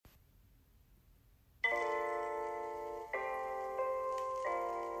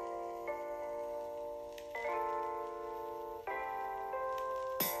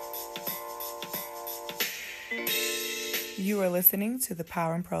You are listening to the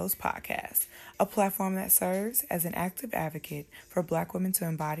Power and Prose podcast, a platform that serves as an active advocate for Black women to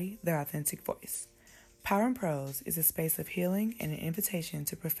embody their authentic voice. Power and Prose is a space of healing and an invitation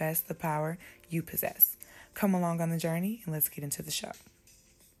to profess the power you possess. Come along on the journey and let's get into the show.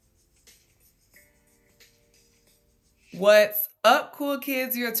 What's up, cool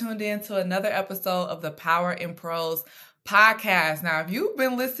kids? You're tuned in to another episode of the Power and Prose podcast. Now, if you've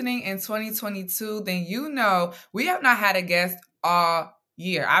been listening in 2022, then you know we have not had a guest all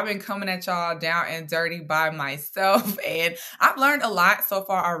year. I've been coming at y'all down and dirty by myself, and I've learned a lot so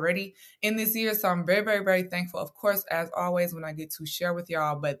far already in this year, so I'm very, very, very thankful, of course, as always, when I get to share with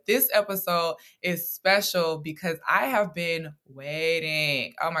y'all. But this episode is special because I have been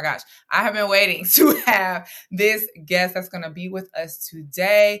waiting. Oh my gosh, I have been waiting to have this guest that's going to be with us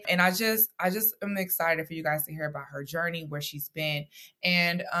today, and I just am excited for you guys to hear about her journey, where she's been,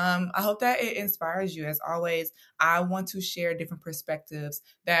 and I hope that it inspires you. As always, I want to share different perspectives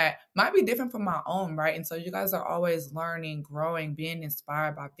that might be different from my own, right? And so you guys are always learning, growing, being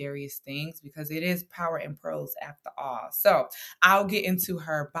inspired by various things, because it is power and prose after all. So I'll get into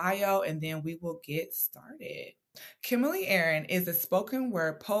her bio and then we will get started. Kimberly Aaron is a spoken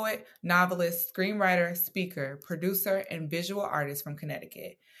word poet, novelist, screenwriter, speaker, producer, and visual artist from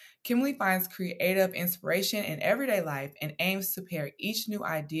Connecticut. Kimberly finds creative inspiration in everyday life and aims to pair each new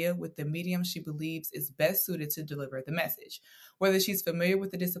idea with the medium she believes is best suited to deliver the message, whether she's familiar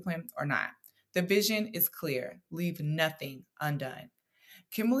with the discipline or not. The vision is clear: leave nothing undone.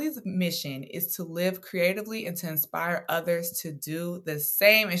 Kimberly's mission is to live creatively and to inspire others to do the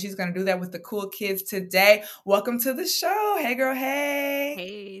same. And she's going to do that with the cool kids today. Welcome to the show. Hey, girl. Hey.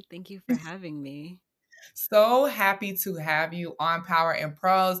 Hey, thank you for having me. So happy to have you on Power and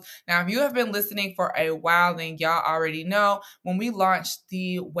Prose. Now, if you have been listening for a while, then y'all already know when we launched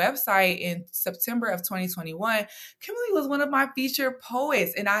the website in September of 2021, Kimberly was one of my featured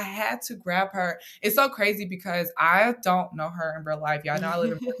poets, and I had to grab her. It's so crazy because I don't know her in real life. Y'all know I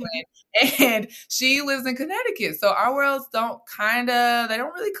live in Brooklyn, and she lives in Connecticut. So our worlds they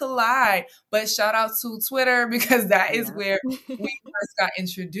don't really collide. But shout out to Twitter, because that is where we first got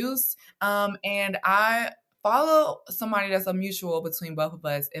introduced. And I follow somebody that's a mutual between both of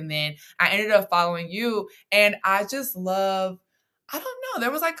us. And then I ended up following you. And I just love, I don't know,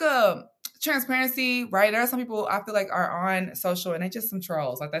 there was like a transparency, right? There are some people I feel like are on social and they just some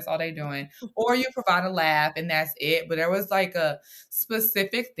trolls. Like that's all they doing. Or you provide a laugh and that's it. But there was like a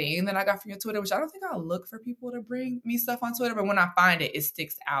specific thing that I got from your Twitter, which I don't think I'll look for people to bring me stuff on Twitter. But when I find it, it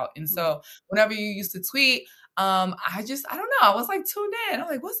sticks out. And so whenever you used to tweet, I don't know. I was like tuned in. I'm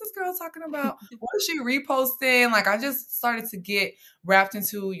like, what's this girl talking about? What is she reposting? Like, I just started to get wrapped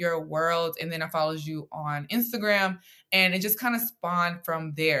into your world. And then I followed you on Instagram, and it just kind of spawned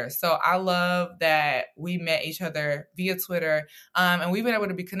from there. So I love that we met each other via Twitter. And we've been able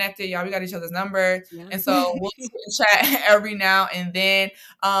to be connected. Y'all, we got each other's numbers. Yeah. And so we'll chat every now and then.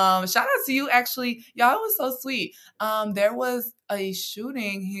 Shout out to you, actually. Y'all, it was so sweet. There was a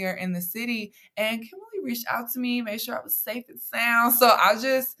shooting here in the city, and Kimberly reached out to me, made sure I was safe and sound. So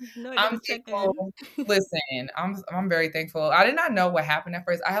I'm thankful. Listen, I'm very thankful. I did not know what happened at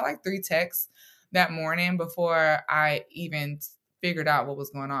first. I had like 3 texts that morning before I even figured out what was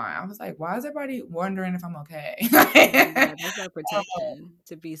going on. I was like, why is everybody wondering if I'm okay? Yeah, that's our protection,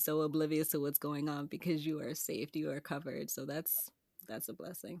 to be so oblivious to what's going on, because you are safe, you are covered. So that's a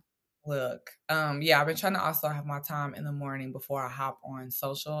blessing. Look, I've been trying to also have my time in the morning before I hop on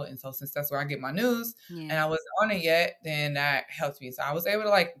social. And so since that's where I get my news and I wasn't on it yet, then that helped me. So I was able to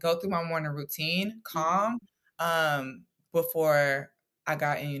like go through my morning routine, calm, before I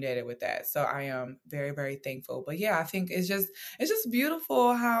got inundated with that. So I am very, very thankful. But yeah, I think it's just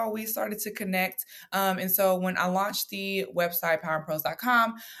beautiful how we started to connect. And so when I launched the website,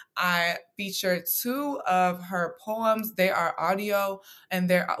 powerandprose.com, I featured 2 of her poems. They are audio and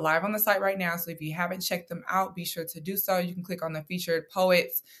they're live on the site right now. So if you haven't checked them out, be sure to do so. You can click on the featured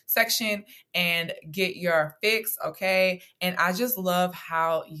poets section and get your fix. Okay. And I just love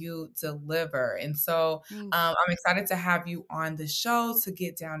how you deliver. And so I'm excited to have you on the show to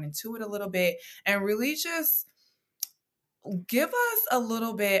get down into it a little bit and really just give us a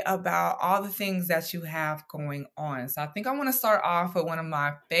little bit about all the things that you have going on. So I think I want to start off with one of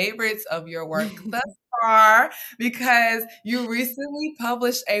my favorites of your work thus far, because you recently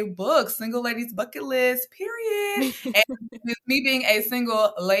published a book, Single Ladies Bucket List, period. And with me being a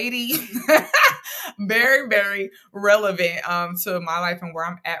single lady, very, very relevant to my life and where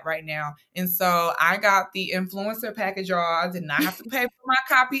I'm at right now. And so I got the influencer package, y'all. I did not have to pay for my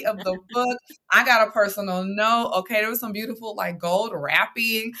copy of the book. I got a personal note. Okay, there was some beautiful like gold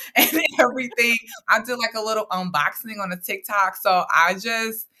wrapping and everything. I did like a little unboxing on a TikTok. So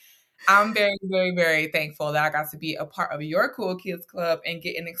I'm very, very, very thankful that I got to be a part of your Cool Kids Club and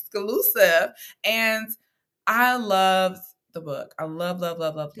get an exclusive. And I loved the book. I love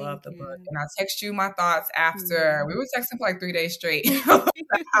Thank the book. you. And I text you my thoughts after. We Mhm. were texting for like 3 days straight about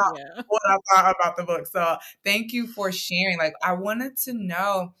Yeah. what I thought about the book. So thank you for sharing. Like, I wanted to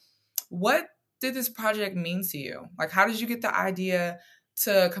know, what did this project mean to you? Like, how did you get the idea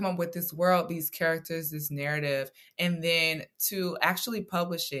to come up with this world, these characters, this narrative, and then to actually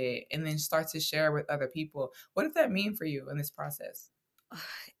publish it and then start to share with other people? What did that mean for you in this process?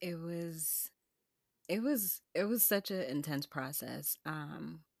 It was it was such an intense process,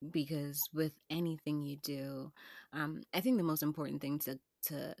 because with anything you do, I think the most important thing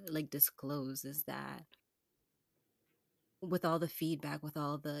to like disclose is that with all the feedback, with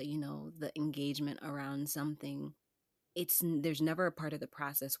all the, the engagement around something, there's never a part of the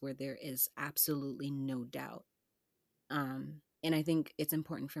process where there is absolutely no doubt. And I think it's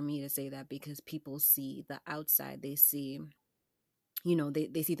important for me to say that because people see the outside. They see,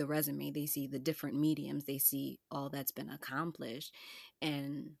 they see the resume, they see the different mediums, they see all that's been accomplished,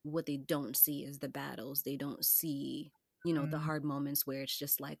 and what they don't see is the battles. They don't see, the Mm, hard moments where it's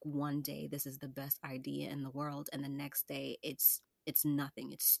just like one day this is the best idea in the world, and the next day it's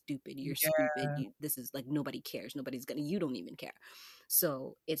nothing, it's stupid, you're stupid, yeah. this is like nobody cares, nobody's gonna, you don't even care.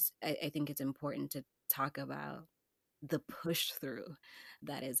 So I think it's important to talk about the push through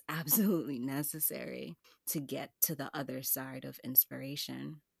that is absolutely necessary to get to the other side of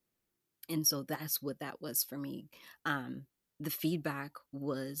inspiration. And so that's what that was for me. The feedback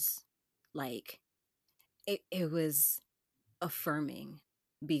was like, it was affirming,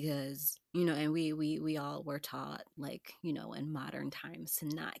 because and we all were taught, like, in modern times, to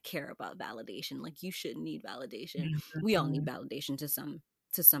not care about validation. Like, you shouldn't need validation. We all need Mhm. validation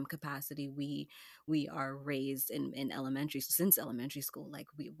to some capacity. We are raised in elementary, since elementary school, like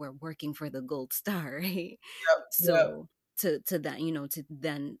we're working for the gold star, right? Yep. So to that, to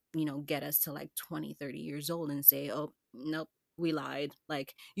then, get us to like 20, 30 years old and say, oh nope, we lied,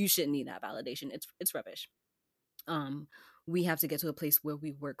 like you shouldn't need that validation, it's rubbish. um we have to get to a place where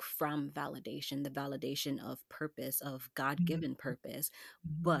we work from validation, the validation of purpose, of Mhm. god-given purpose.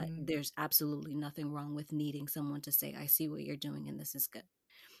 But Mhm. there's absolutely nothing wrong with needing someone to say, I see what you're doing and this is good.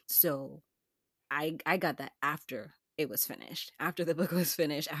 So I got that after it was finished, after the book was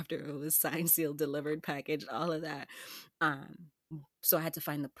finished, after it was signed, sealed, delivered, packaged, all of that. um so I had to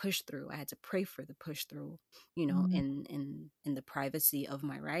find the push through. I had to pray for the push through, Mhm. in the privacy of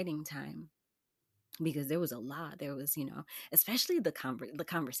my writing time, because there was a lot. There was, especially the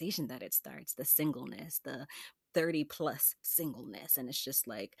conversation that it starts, the singleness, the 30 plus singleness, and it's just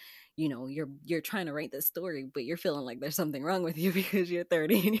like, you're trying to write this story, but you're feeling like there's something wrong with you because you're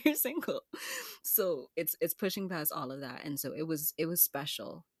 30 and you're single. So it's pushing past all of that, and so it was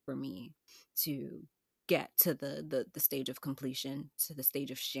special for me to get to the stage of completion, to the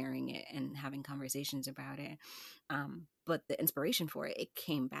stage of sharing it and having conversations about it. But the inspiration for it, it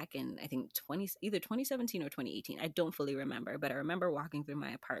came back in, I think, either 2017 or 2018. I don't fully remember, but I remember walking through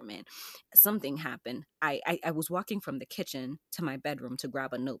my apartment. Something happened. I was walking from the kitchen to my bedroom to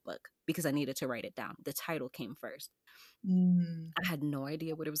grab a notebook because I needed to write it down. The title came first. Mm. I had no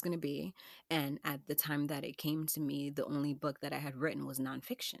idea what it was going to be. And at the time that it came to me, the only book that I had written was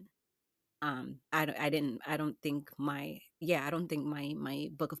nonfiction. I don't think my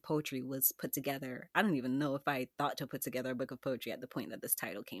book of poetry was put together. I don't even know if I thought to put together a book of poetry at the point that this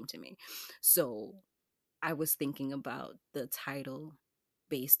title came to me. So I was thinking about the title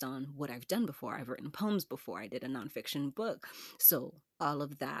based on what I've done before. I've written poems before. I did a nonfiction book. So all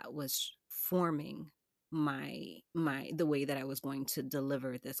of that was forming the way that I was going to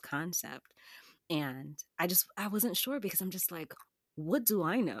deliver this concept. And I wasn't sure, because I'm just like, what do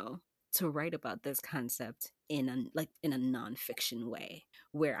I know to write about this concept in a nonfiction way,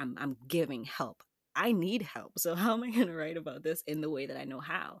 where I'm giving help. I need help. So how am I going to write about this in the way that I know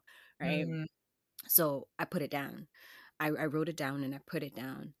how, right? Mm. So I put it down. I wrote it down and I put it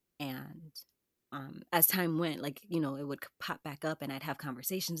down. And as time went, like, it would pop back up and I'd have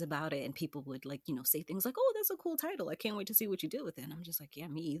conversations about it, and people would, like, say things like, oh, that's a cool title. I can't wait to see what you do with it. And I'm just like, yeah,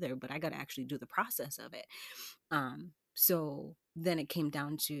 me either, but I got to actually do the process of it. So then it came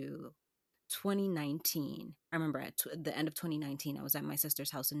down 2019, I remember at the end of 2019, I was at my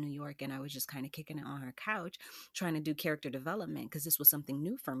sister's house in New York, and I was just kind of kicking it on her couch, trying to do character development because this was something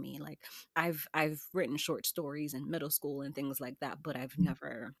new for me. Like I've written short stories in middle school and things like that, but I've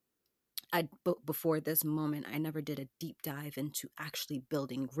never before this moment, I never did a deep dive into actually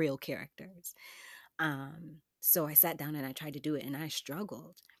building real characters. So I sat down and I tried to do it, and I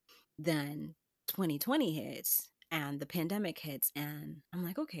struggled. Then 2020 hits and the pandemic hits, and I'm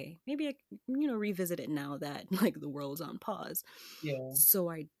like, okay, maybe I revisit it now that like the world's on pause. Yeah. So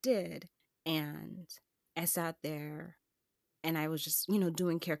I did, and I sat there and I was just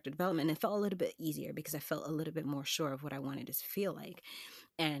doing character development, and it felt a little bit easier because I felt a little bit more sure of what I wanted it to feel like.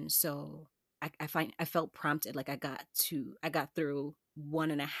 And so I felt prompted, like I got through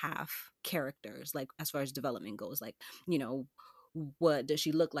one and a half characters, like as far as development goes, like you know what does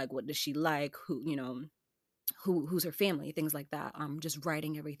she look like, what does she like, who's her family, things like that. Just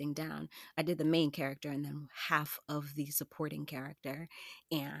writing everything down. I did the main character and then half of the supporting character,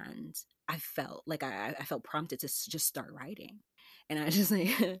 and I felt like I felt prompted to just start writing. And I just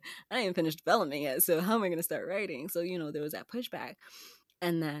like I ain't finished development yet, so how am I going to start writing? So there was that pushback,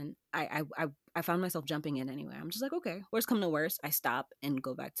 and then I found myself jumping in anyway. I'm just like, okay, worst come to worst, I stop and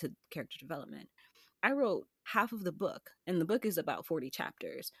go back to character development. I wrote half of the book, and the book is about 40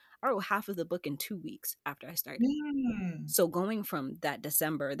 chapters. I wrote half of the book in 2 weeks after I started. Mm. So going from that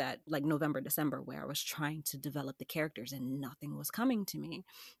December, that like November, December, where I was trying to develop the characters and nothing was coming to me,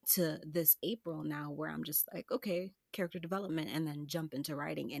 to this April now where I'm just like, okay, character development, and then jump into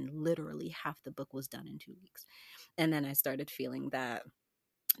writing. And literally half the book was done in 2 weeks. And then I started feeling that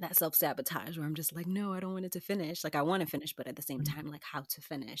self-sabotage where I'm just like, no, I don't want it to finish. Like I want to finish, but at the same time, like how to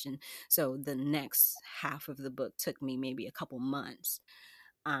finish. And so the next half of the book took me maybe a couple months.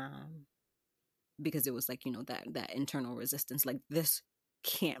 Because it was like, that internal resistance, like this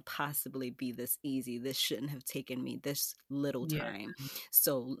can't possibly be this easy. This shouldn't have taken me this little Yeah. time.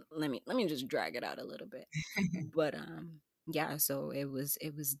 So let me just drag it out a little bit. But yeah, so it was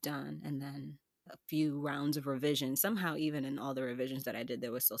done, and then a few rounds of revision. Somehow, even in all the revisions that I did,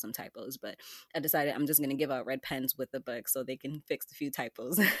 there was still some typos, but I decided I'm just going to give out red pens with the book so they can fix a few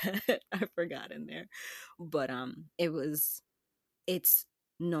typos I forgot in there. But it's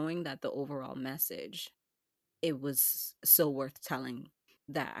knowing that the overall message, it was so worth telling,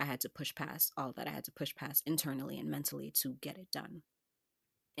 that I had to push past all that I had to push past internally and mentally to get it done.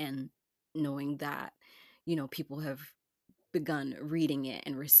 And knowing that people have begun reading it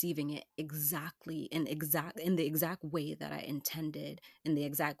and receiving it exactly in the exact way that I intended, in the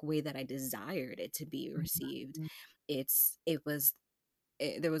exact way that I desired it to be received. Mhm.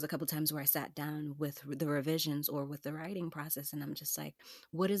 There was a couple times where I sat down with the revisions or with the writing process, and I'm just like,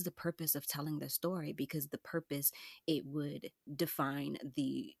 what is the purpose of telling this story? Because the purpose, it would define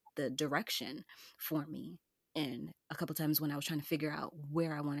the direction for me. And a couple times when I was trying to figure out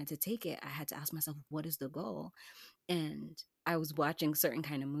where I wanted to take it, I had to ask myself, what is the goal? And I was watching certain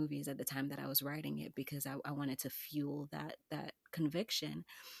kind of movies at the time that I was writing it because I wanted to fuel that conviction.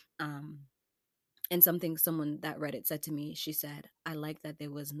 Um, and someone that read it said to me, she said, I like that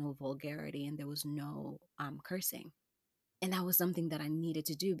there was no vulgarity and there was no cursing. And that was something that I needed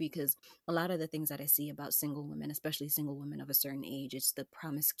to do, because a lot of the things that I see about single women, especially single women of a certain age, it's the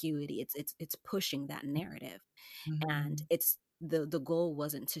promiscuity, it's pushing that narrative. And Mhm. it's the goal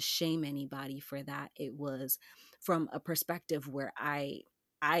wasn't to shame anybody for that. It was from a perspective where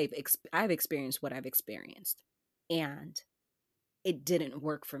I've experienced what I've experienced, and it didn't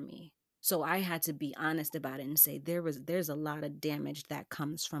work for me. So I had to be honest about it and say there's a lot of damage that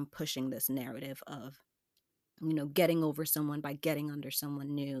comes from pushing this narrative of getting over someone by getting under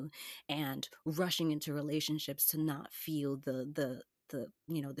someone new, and rushing into relationships to not feel the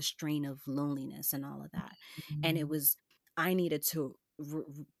strain of loneliness and all of that. And it Mhm. was, I needed to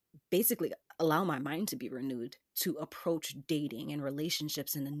basically allow my mind to be renewed to approach dating and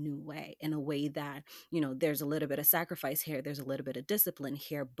relationships in a new way, in a way that there's a little bit of sacrifice here, there's a little bit of discipline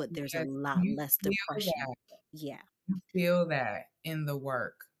here, but there's a Yes, lot you less feel depression. that. Yeah. You feel that in the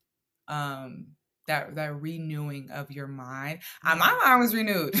work. Um, that renewing of your mind. Yeah. My mind was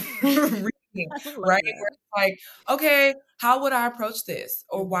renewed. Reading, I love right? Where that. it's like, okay, how would I approach this?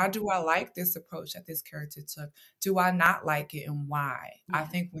 Or Mhm. why do I like this approach that this character took? Do I not like it, and why? I Yeah.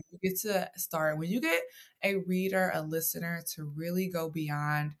 think when you get a reader, a listener to really go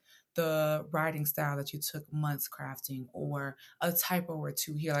beyond the writing style that you took months crafting, or a typo or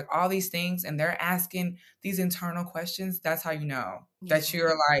two here, like all these things, and they're asking these internal questions, that's how you know that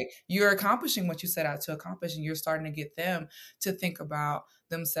Yeah. you're accomplishing what you set out to accomplish, and you're starting to get them to think about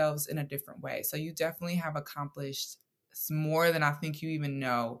themselves in a different way. So you definitely have accomplished more than I think you even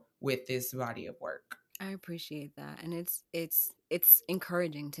know with this body of work. I appreciate that, and it's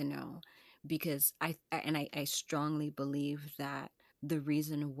encouraging to know, because I strongly believe that the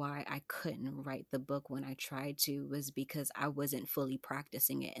reason why I couldn't write the book when I tried to was because I wasn't fully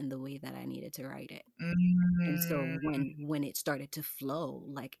practicing it in the way that I needed to write it. And so Mm, when it started to flow,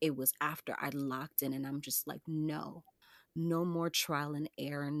 like, it was after I locked in, and I'm just like, no, no more trial and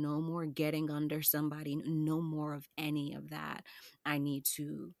error, no more getting under somebody, no more of any of that. I need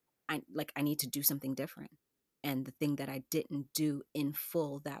to, I need to do something different. And the thing that I didn't do in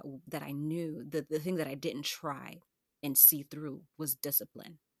full, that I knew, the thing that I didn't try and see through, was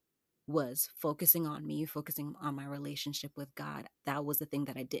discipline, was focusing on me, focusing on my relationship with God. That was the thing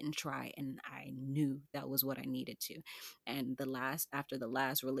that I didn't try. And I knew that was what I needed to. And after the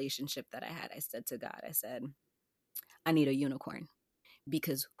last relationship that I had, I said to God, I said, I need a unicorn,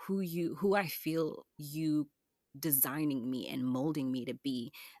 because who I feel you designing me and molding me to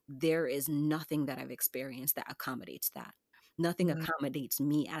be, there is nothing that I've experienced that accommodates that. Nothing mm, accommodates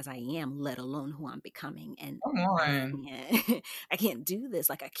me as I am, let alone who I'm becoming. And come I on. can't I can't do this.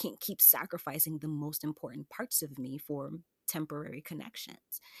 Like, I can't keep sacrificing the most important parts of me for temporary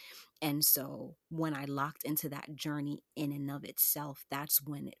connections. And so when I locked into that journey in and of itself, that's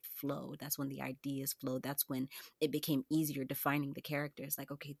when it flowed. That's when the ideas flowed. That's when it became easier defining the characters.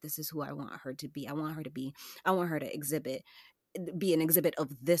 Like, okay, this is who I want her to be. I want her to be an exhibit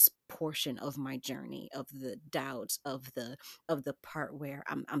of this portion of my journey, of the doubts, of the part where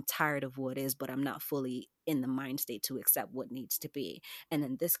I'm tired of what is, but I'm not fully in the mind state to accept what needs to be. And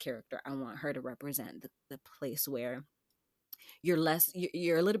then this character, I want her to represent the place where you're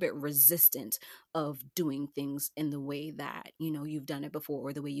a little bit resistant of doing things in the way that you've done it before,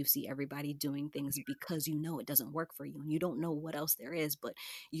 or the way you see everybody doing things, because it doesn't work for you, and you don't know what else there is. But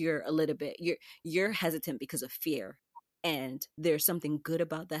you're a little bit you're hesitant because of fear, and there's something good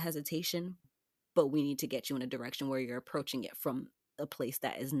about the hesitation, but we need to get you in a direction where you're approaching it from a place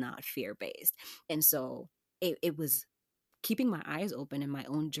that is not fear based. And so it was keeping my eyes open in my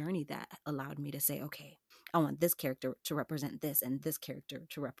own journey that allowed me to say, okay, I want this character to represent this, and this character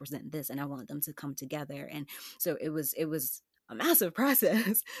to represent this, and I want them to come together. And so it was a massive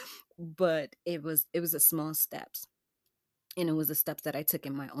process, but it was a small steps. And it was the steps that I took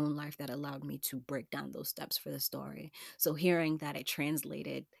in my own life that allowed me to break down those steps for the story. So hearing that it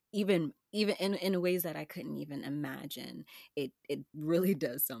translated, even in ways that I couldn't even imagine, it really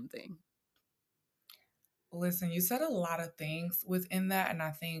does something. Listen, you said a lot of things within that. And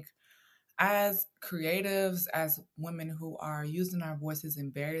I think as creatives, as women who are using our voices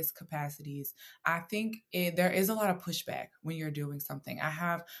in various capacities, I think there is a lot of pushback when you're doing something. I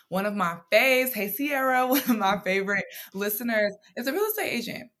have one of my faves, hey Sierra, one of my favorite listeners is a real estate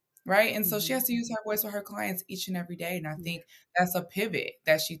agent, right? And so she has Mhm. to use her voice with her clients each and every day. And I Yeah. think that's a pivot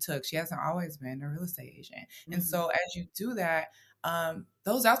that she took. She hasn't always been a real estate agent. And Mhm. so as you do that,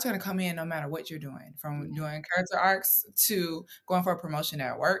 those outs are going to come in no matter what you're doing, from Yeah. doing character arcs to going for a promotion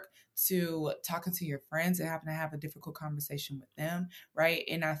at work to talking to your friends and having to have a difficult conversation with them, right?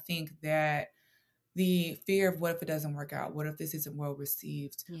 And I think that the fear of, what if it doesn't work out? What if this isn't well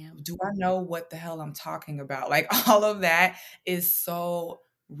received? Yeah. Do I know what the hell I'm talking about? Like, all of that is so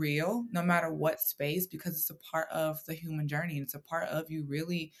real, no matter what space, because it's a part of the human journey. And it's a part of you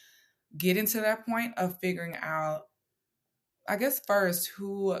really getting to that point of figuring out, I guess, first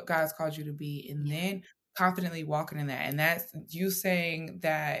who God's called you to be, and Yeah. then confidently walking in that. And that's you saying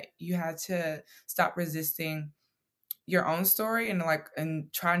that you had to stop resisting your own story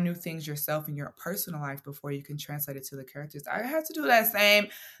and try new things yourself in your personal life before you can translate it to the characters. I had to do that same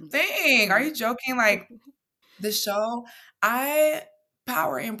thing. Are Yeah. you joking? Like, the show, I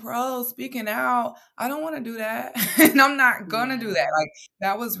Power in Prose, speaking out, I don't want to do that. And I'm not gonna do Yeah. that. Like,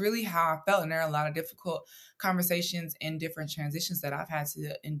 that was really how I felt. And there are a lot of difficult conversations and different transitions that I've had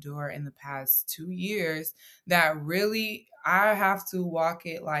to endure in the past 2 years that really I have to walk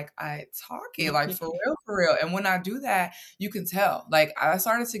it like I talk it, like, for real, for real. And when I do that, you can tell. Like, I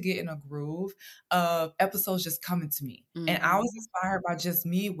started to get in a groove of episodes just coming to me. And I was Mhm. inspired by just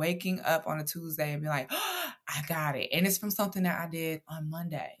me waking up on a Tuesday and be like, oh, I got it. And it's from something that I did on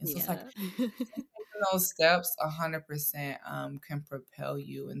Monday. And so it's like Yeah. taking those steps 100% can propel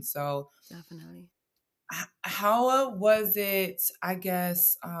you. And so Definitely. how was it, I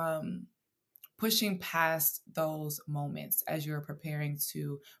guess, pushing past those moments as you're preparing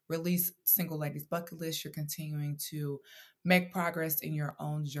to release Single Ladies Bucket List? You're continuing to make progress in your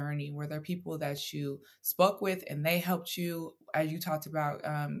own journey. Were there people that you spoke with and they helped you, as you talked about,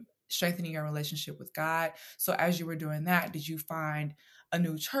 strengthening your relationship with God. So as you were doing that, did you find a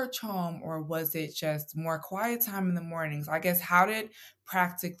new church home, or was it just more quiet time in the mornings? I guess, how did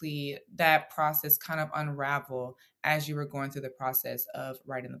practically that process kind of unravel as you were going through the process of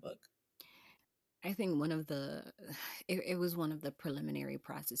writing the book? I think one of the it was one of the preliminary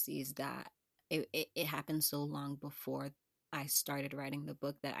processes that it happened so long before I started writing the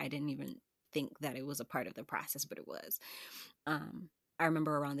book that I didn't even think that it was a part of the process, but it was. Um, I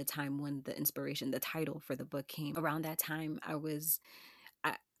remember around the time when the inspiration, the title for the book came. Around that time, I was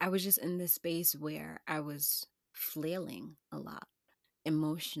just in this space where I was flailing a lot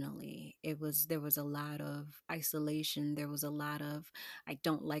emotionally. There was a lot of isolation. There was a lot of, I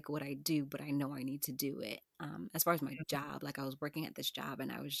don't like what I do, but I know I need to do it. As far as my job, like I was working at this job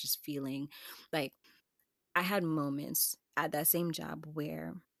and I was just feeling like I had moments at that same job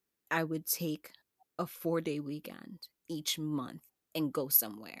where I would take a 4-day weekend each month and go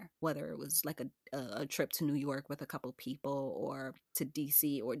somewhere, whether it was like a trip to New York with a couple people or to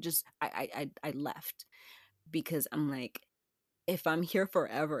DC, or just I left because I'm like, if I'm here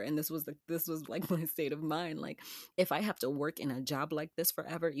forever, and this was like my state of mind, like if I have to work in a job like this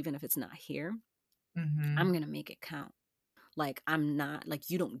forever, even if it's not here, I'm Mhm. gonna make it count. Like I'm not like,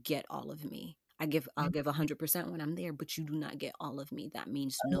 you don't get all of me. I'll Mhm. give 100% when I'm there, but you do not get all of me. That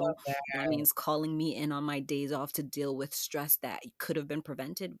means I no. love that. That means calling me in on my days off to deal with stress that could have been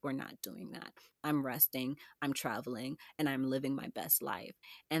prevented. We're not doing that. I'm resting, I'm traveling, and I'm living my best life.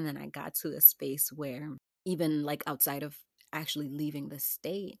 And then I got to a space where even like outside of actually leaving the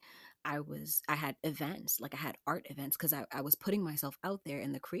state, I had events, like I had art events, because I was putting myself out there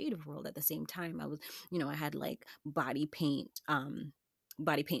in the creative world at the same time. I was, I had like body paint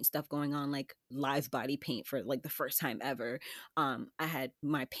stuff going on, like live body paint for like the first time ever. I had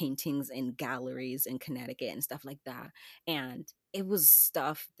my paintings in galleries in Connecticut and stuff like that. And it was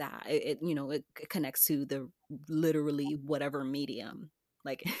stuff that it connects to the literally whatever medium.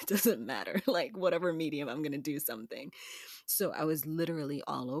 Like it doesn't matter. Like whatever medium, I'm gonna do something. So I was literally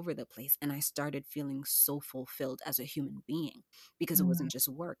all over the place, and I started feeling so fulfilled as a human being because it Mhm. wasn't just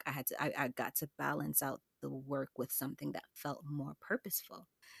work. I got to balance out the work with something that felt more purposeful.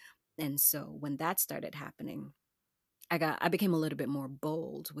 And so when that started happening, I became a little bit more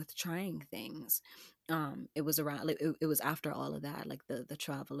bold with trying things. It was around like it was after all of that, like the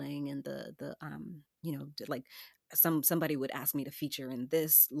traveling and like somebody would ask me to feature in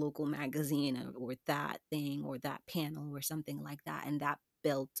this local magazine, or that thing or that panel or something like that, and that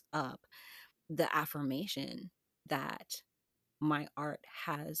built up the affirmation that my art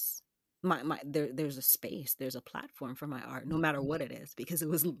has there's a space, there's a platform for my art, no matter what it is, because it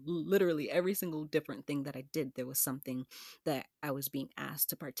was literally every single different thing that I did, there was something that I was being asked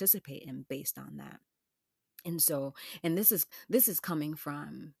to participate in based on that. And so, and this is coming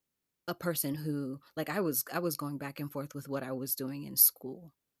from a person who, like, I was going back and forth with what I was doing in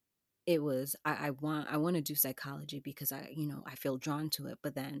school. It was, I want to do psychology because I feel drawn to it,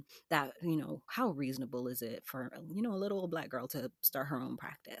 but then that, how reasonable is it for a little old Black girl to start her own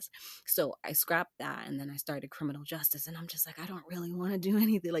practice? So I scrapped that, and then I started criminal justice, and I'm just like, I don't really want to do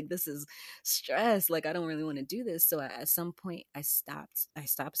anything, like this is stress, like I don't really want to do this. So at some point I stopped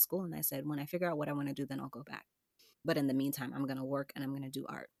school, and I said, when I figure out what I want to do, then I'll go back. But in the meantime, I'm going to work and I'm going to do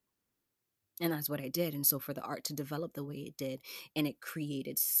art. And that's what I did. And so for the art to develop the way it did, and it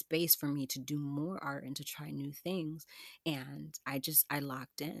created space for me to do more art and to try new things. And I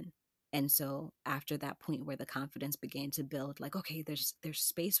locked in. And so after that point where the confidence began to build, like, okay, there's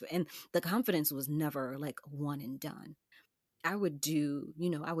space. And the confidence was never like one and done. I would do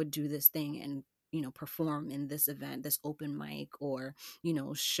this thing and, perform in this event, this open mic, or,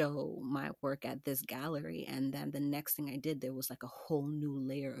 show my work at this gallery. And then the next thing I did, there was like a whole new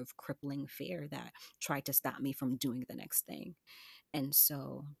layer of crippling fear that tried to stop me from doing the next thing. And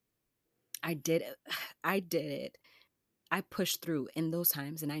so I did it. I did it. I pushed through in those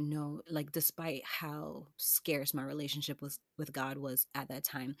times, and I know, like, despite how scarce my relationship was with God was at that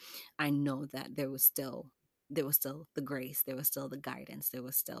time, I know that there was still the grace, there was still the guidance, there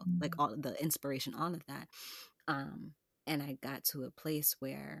was still like Mhm. all the inspiration, all of that. Um, and I got to a place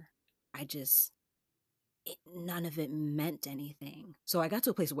where I just none of it meant anything. So I got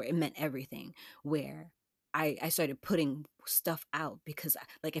to a place where it meant everything, where I started putting stuff out because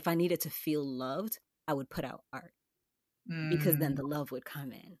like if I needed to feel loved, I would put out art because then Mm. the love would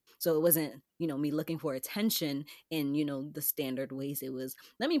come in. So it wasn't, me looking for attention in, the standard ways. It was,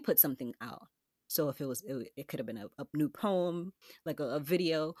 let me put something out. So if it could have been a new poem, like a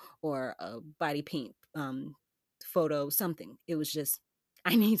video, or a body paint photo, something. It was just,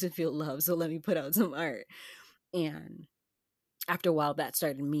 I need to feel love. So let me put out some art. And after a while, that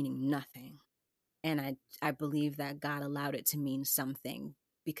started meaning nothing. And I believe that God allowed it to mean something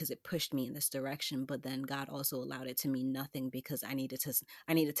because it pushed me in this direction, but then God also allowed it to mean nothing because I needed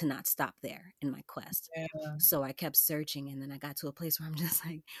to not stop there in my quest. Yeah. So I kept searching, and then I got to a place where I'm just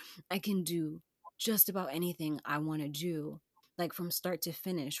like, I can do just about anything I want to do, like from start to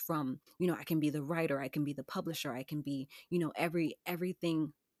finish. From, I can be the writer, I can be the publisher, I can be,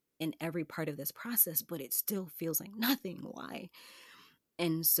 everything in every part of this process, but it still feels like nothing. Why?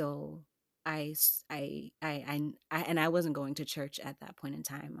 And so and I wasn't going to church at that point in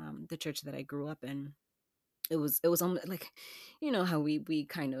time. The church that I grew up in, it was almost like, how we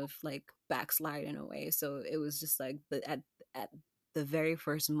kind of like backslide in a way. So it was just like at the very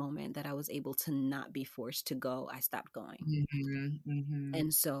first moment that I was able to not be forced to go, I stopped going. Mm-hmm.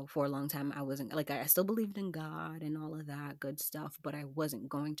 And so for a long time, I wasn't like, I still believed in God and all of that good stuff, but I wasn't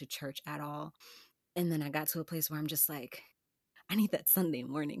going to church at all. And then I got to a place where I'm just like, I need that Sunday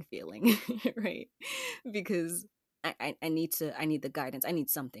morning feeling, right? Because I need the guidance. I need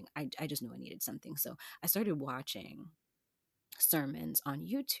something. I just knew I needed something. So I started watching sermons on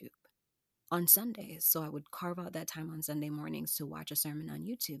YouTube on Sundays. So I would carve out that time on Sunday mornings to watch a sermon on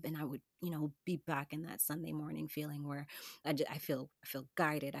YouTube, and I would, be back in that Sunday morning feeling where I feel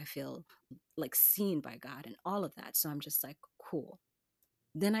guided. I feel like seen by God and all of that. So I'm just like, cool.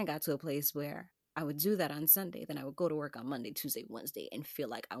 Then I got to a place where I would do that on Sunday. Then I would go to work on Monday, Tuesday, Wednesday, and feel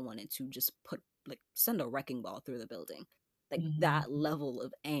like I wanted to just send a wrecking ball through the building. Like Mm-hmm. that level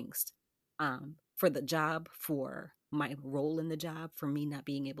of angst, for the job, for my role in the job, for me not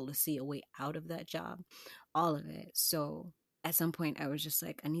being able to see a way out of that job, all of it. So at some point, I was just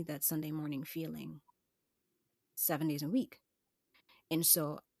like, I need that Sunday morning feeling 7 days a week. And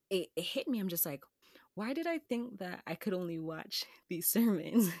so it hit me. I'm just like, why did I think that I could only watch these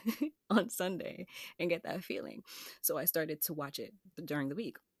sermons on Sunday and get that feeling? So I started to watch it during the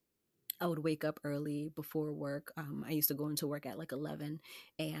week. I would wake up early before work. I used to go into work at like 11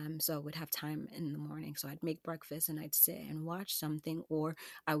 a.m. So I would have time in the morning. So I'd make breakfast and I'd sit and watch something, or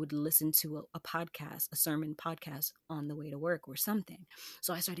I would listen to a podcast, a sermon podcast on the way to work or something.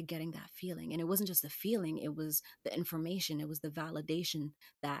 So I started getting that feeling. And it wasn't just the feeling, it was the information, it was the validation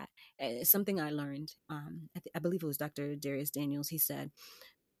that something I learned. I believe it was Dr. Darius Daniels. He said,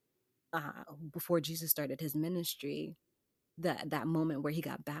 before Jesus started his ministry, that moment where he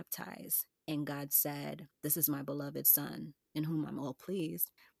got baptized and God said, "This is my beloved son in whom I'm well pleased,"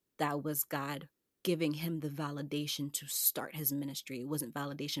 that was God giving him the validation to start his ministry. It wasn't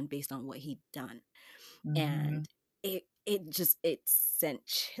validation based on what he'd done. Mm-hmm. And it sent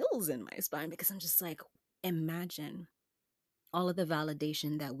chills in my spine because I'm just like, imagine all of the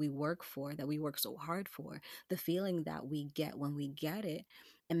validation that we work for, that we work so hard for, the feeling that we get when we get it.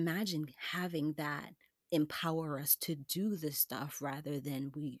 Imagine having that empower us to do this stuff rather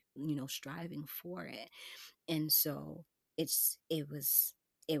than we, striving for it. And so it was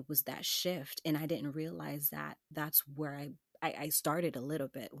that shift, and I didn't realize that that's where I started a little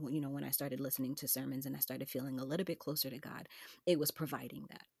bit, when I started listening to sermons and I started feeling a little bit closer to God. It was providing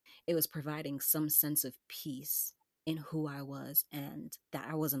that. It was providing some sense of peace in who I was and that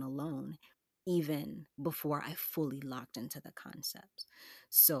I wasn't alone, even before I fully locked into the concepts.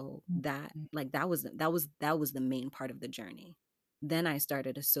 So that was the main part of the journey. Then I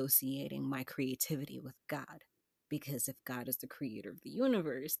started associating my creativity with God, because if God is the creator of the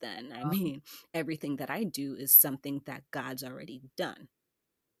universe, then I mean, everything that I do is something that God's already done.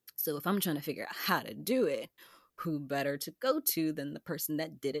 So if I'm trying to figure out how to do it, who better to go to than the person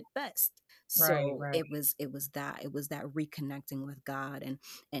that did it best? Right, So right. it was that reconnecting with God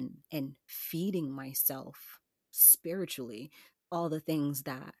and feeding myself spiritually, all the things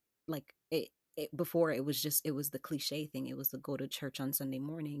that, like, before it was the cliche thing. It was the go to church on Sunday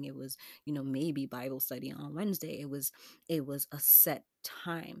morning. It was, maybe Bible study on Wednesday. It was a set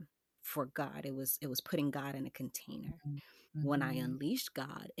time for God. It was putting God in a container. When I Mm-hmm. unleashed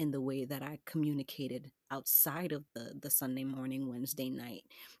God in the way that I communicated outside of the Sunday morning, Wednesday night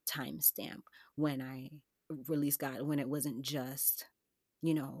timestamp, when I released God, when it wasn't just,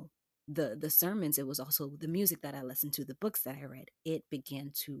 you know, the sermons, it was also the music that I listened to, the books that I read. It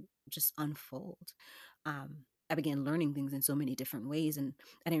began to just unfold. I began learning things in so many different ways, and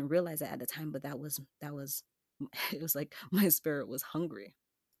I didn't realize that at the time, but that was it was like my spirit was hungry.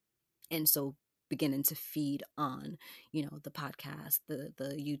 And so beginning to feed on, the podcast, the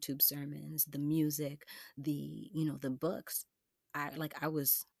YouTube sermons, the music, the books, I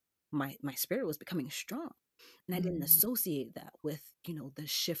was my spirit was becoming strong. And I didn't Mm. associate that with, the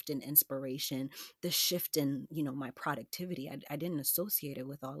shift in inspiration, the shift in, my productivity. I didn't associate it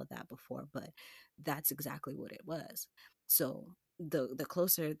with all of that before, but that's exactly what it was. So the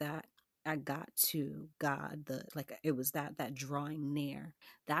closer that I got to God, it was that drawing near,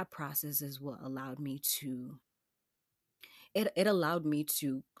 that process is what allowed me to it allowed me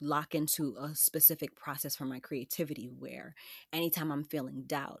to lock into a specific process for my creativity, where anytime I'm feeling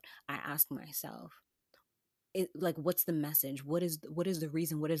doubt, I ask myself, what's the message? What is the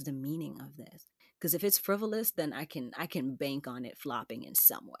reason? What is the meaning of this? Because if it's frivolous, then I can bank on it flopping in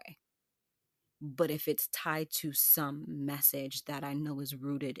some way. But if it's tied to some message that I know is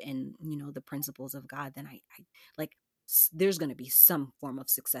rooted in, the principles of God, then I like there's going to be some form of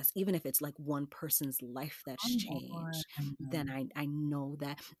success, even if it's like one person's life that's Come changed. Then on. I know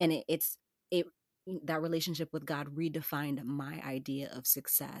that, and it that relationship with God redefined my idea of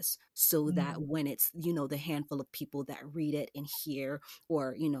success, so that Mm. when it's, the handful of people that read it and hear,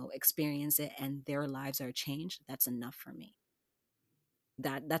 or experience it, and their lives are changed, that's enough for me.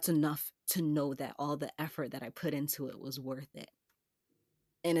 That's enough to know that all the effort that I put into it was worth it.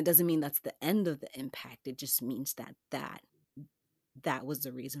 And it doesn't mean that's the end of the impact. It just means that was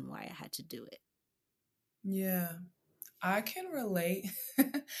the reason why I had to do it. Yeah. I can relate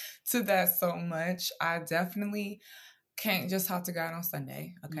to that so much. I definitely can't just talk to God on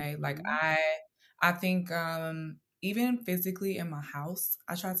Sunday. Okay. Like Mm-hmm. I think even physically in my house,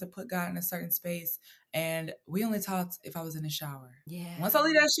 I try to put God in a certain space, and we only talked if I was in the shower. Once I Yeah.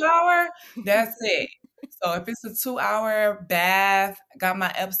 leave that shower, that's it. So if it's a 2 hour bath, got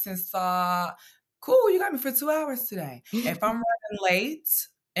my Epsom salt, cool, you got me for 2 hours today. If I'm running late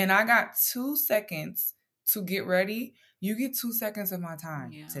and I got 2 seconds to get ready, you get 2 seconds of my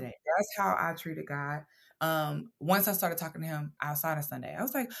time Yeah. today. That's how I treated God. Once I started talking to him outside of Sunday, I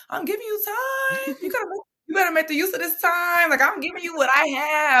was like, I'm giving you time. You better make the use of this time. Like, I'm giving you what I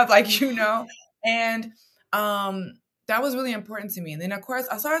have, And um that was really important to me. And then of course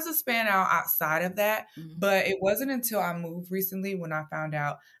I started to span out outside of that, Mhm. but it wasn't until I moved recently when I found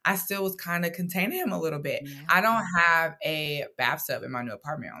out I still was kind of containing him a little bit. Yeah. I don't have a bathtub in my new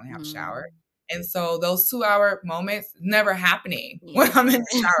apartment. I only have a shower. Mm. And so those 2 hour moments never happening when Yeah. I'm in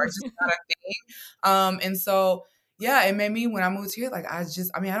the shower. It's just not a thing. And so yeah, it made me, when I moved here, like I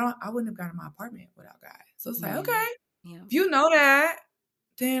wouldn't have gotten my apartment without God. So it's like, Yeah. okay, Yeah. if you know that,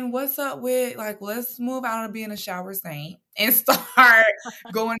 then what's up with, like, let's move out of being a shower saint and start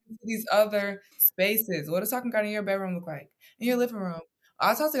going into these other spaces. What does talking God in your bedroom look like? In your living room?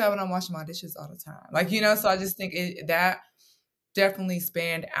 I talk to God when I'm washing my dishes all the time. So I just think that definitely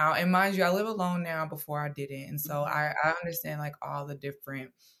spanned out. And mind you, I live alone now, before I didn't. And so Mhm. I understand like all the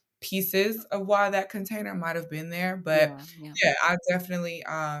different pieces of why that container might have been there. But Yeah. Yeah. yeah, I definitely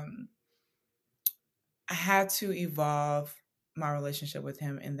I had to evolve my relationship with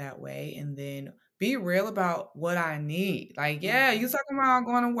him in that way, and then be real about what I need. Like, yeah, you Mhm. talking about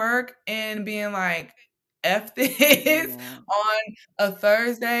going to work and being like, F this Yeah. on a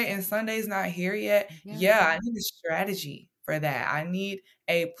Thursday and Sunday's not here yet. Yeah. Yeah, I need a strategy for that. I need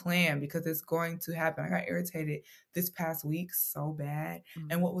a plan, because it's going to happen. I got irritated this past week so bad.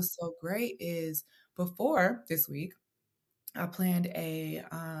 And Mhm. what was so great is, before this week, I planned a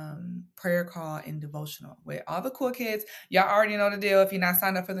prayer call and devotional with all the cool kids. Y'all already know the deal. If you're not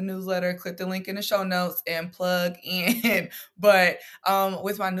signed up for the newsletter, click the link in the show notes and plug in. But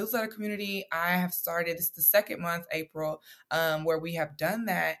with my newsletter community, I have started, it's the second month, April, where we have done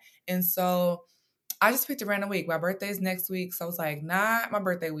that. And so I just picked a random week. My birthday is next week. So I was like, not my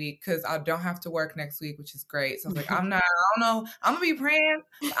birthday week, because I don't have to work next week, which is great. So I was like, I don't know. I'm going to be praying,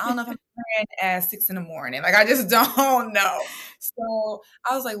 but I don't know if I'm praying at 6 in the morning. Like, I just don't know. So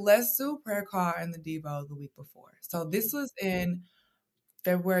I was like, let's do a prayer call in the Devo the week before. So this was in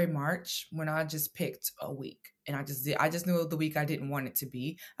February, March, when I just picked a week. And I just knew the week I didn't want it to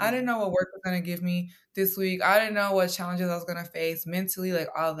be. I didn't Yeah. know what work was going to give me this week. I didn't know what challenges I was going to face mentally, like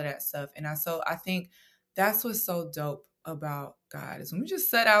all of that stuff. And I think that's what's so dope about God, is when we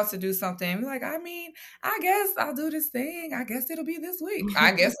just set out to do something, we're like, I guess I'll do this thing. I guess it'll be this week.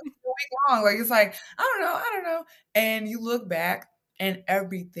 I guess it'll be a week long. Like, it's like, I don't know. And you look back, and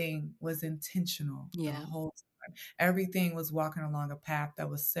everything was intentional the Yeah. whole time. Everything was walking along a path that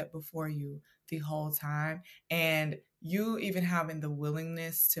was set before you the whole time. And you even having the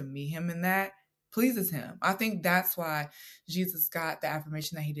willingness to meet him in that pleases him. I think that's why Jesus got the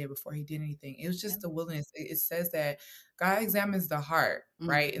affirmation that he did before he did anything. It was Yeah. just the willingness. It says that God examines the heart,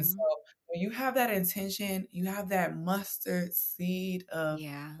 right? And so Mhm. when you have that intention, you have that mustard seed of,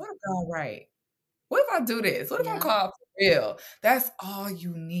 Yeah. what if God right? What if I do this? What if I'm Yeah. called for real? That's all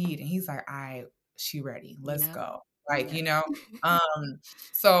you need. And he's like, all right, she ready. Let's Yeah. go. Like, Yeah. um,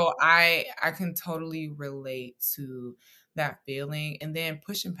 so I can totally relate to that feeling. And then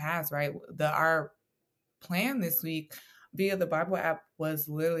pushing past, right? Our plan this week via the Bible app was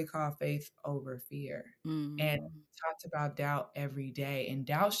literally called Faith Over Fear. And Mm. we talked about doubt every day. And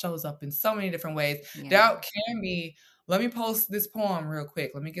doubt shows up in so many different ways. Yeah. Doubt can be, let me post this poem real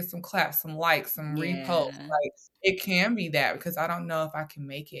quick. Let me get some claps, some likes, some reposts. Yeah. Like, it can be that, because I don't know if I can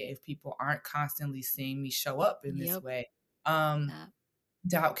make it if people aren't constantly seeing me show up in this Yep. way. Um, That.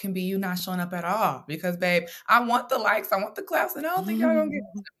 Doubt can be you not showing up at all, because, babe, I want the likes, I want the claps, and I don't think y'all gonna get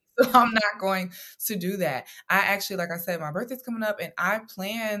so I'm not going to do that. I actually, like I said, my birthday's coming up, and I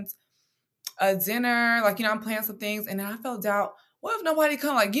planned a dinner, like, I'm planning some things, and then I felt doubt. What if nobody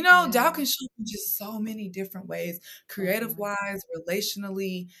come? Like, Yeah. doubt can show up in just so many different ways, creative Definitely. wise,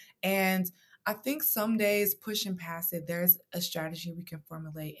 relationally. And I think some days pushing past it, there's a strategy we can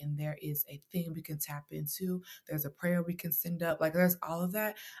formulate, and there is a thing we can tap into. There's a prayer we can send up. Like, there's all of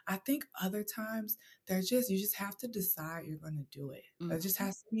that. I think other times you just have to decide you're going to do it. There just Mm-hmm.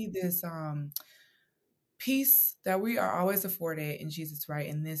 has to be this peace that we are always afforded in Jesus, right?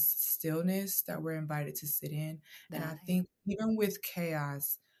 In this stillness that we're invited to sit in. And I That. Yeah. think even with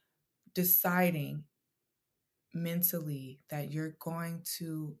chaos, deciding mentally that you're going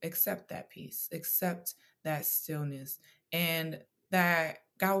to accept that peace, accept that stillness, and that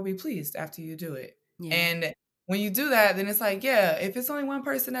God will be pleased after you do it. Yeah. And when you do that, then it's like, yeah, if it's only one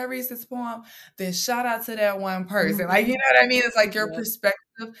person that reads this poem, then shout out to that one person. Like, you know what I mean? It's like your Yep.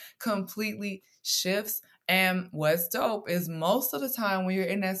 perspective completely shifts. And what's dope is most of the time when you're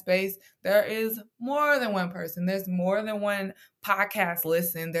in that space, there is more than one person. There's more than one podcast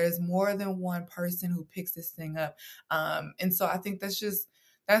listen. There's more than one person who picks this thing up. And so I think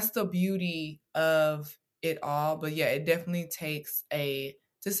that's the beauty of it all. But yeah, it definitely takes a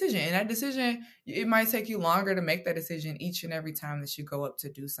decision. And that decision, it might take you longer to make that decision each and every time that you go up to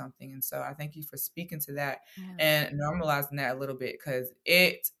do something. And so I thank you for speaking to that Yeah. and normalizing that a little bit, because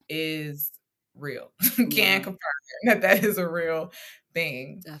it is real. Yeah. Can't confirm that is a real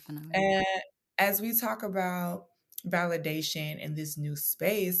thing. Definitely. And as we talk about validation in this new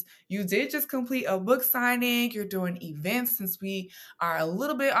space, you did just complete a book signing. You're doing events since we are a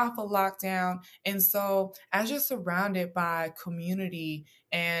little bit off of lockdown. And so, as you're surrounded by community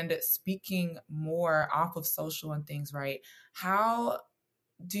and speaking more off of social and things, right? How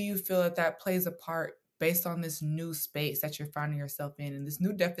do you feel that plays a part based on this new space that you're finding yourself in and this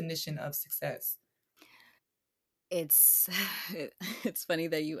new definition of success? It's it's funny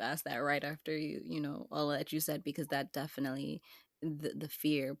that you asked that right after all that you said, because that definitely, the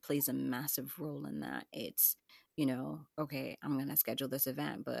fear plays a massive role in that. It's, okay, I'm gonna schedule this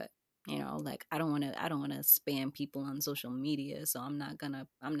event, but like, I don't want to spam people on social media, so I'm not gonna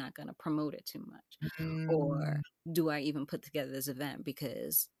promote it too much. Mm, Or do I even put together this event?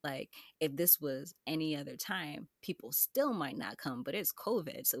 Because, like, if this was any other time, people still might not come, but it's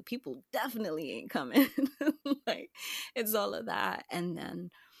COVID, so people definitely ain't coming. Like, it's all of that. And then,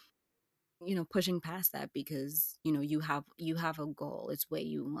 pushing past that, because you have a goal. It's what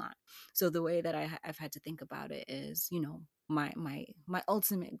you want. So the way that I've had to think about it is, my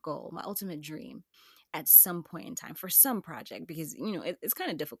ultimate goal, my ultimate dream at some point in time for some project, because it's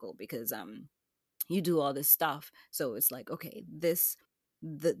kind of difficult, because you do all this stuff, so it's like, okay,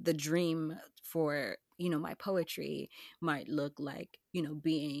 the dream for my poetry might look like,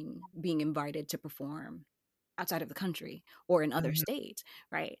 being invited to perform outside of the country or in other mhm, states,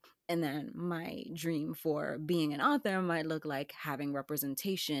 right? And then my dream for being an author might look like having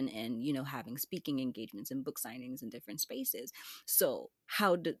representation and, having speaking engagements and book signings in different spaces. So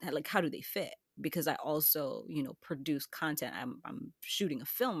how do they fit? Because I also, produce content. I'm shooting a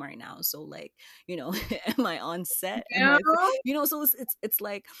film right now, so, like, am I on set? Am yeah. I, so it's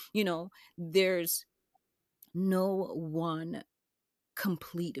like, there's no one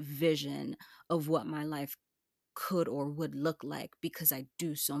complete vision of what my life could or would look like, because I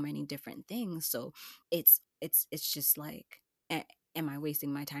do so many different things. So it's just like, am I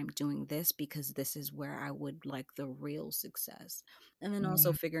wasting my time doing this because this is where I would like the real success? And then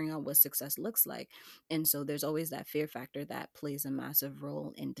also Mm, figuring out what success looks like. And so there's always that fear factor that plays a massive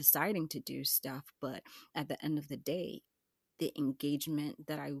role in deciding to do stuff. But at the end of the day, the engagement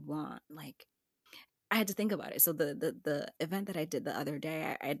that I want, like, I had to think about it. So the event that I did the other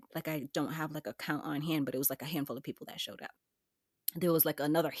day, I don't have like a count on hand, but it was like a handful of people that showed up. There was like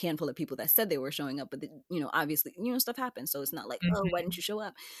another handful of people that said they were showing up, but obviously, stuff happens, so it's not like, oh, why mhm. didn't you show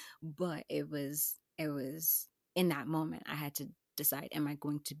up? But it was in that moment I had to decide, am I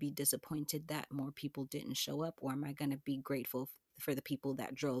going to be disappointed that more people didn't show up, or am I going to be grateful for the people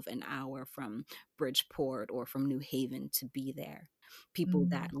that drove an hour from Bridgeport or from New Haven to be there? People Mm.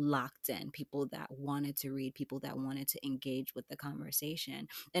 that locked in, people that wanted to read, people that wanted to engage with the conversation.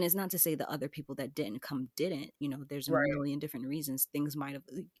 And it's not to say the other people that didn't come didn't. There's a Right. million different reasons. Things might have,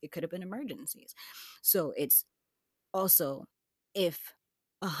 it could have been emergencies. So it's also, if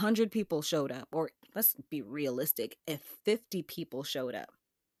 100 people showed up, or let's be realistic, if 50 people showed up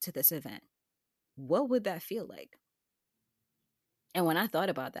to this event, what would that feel like? And when I thought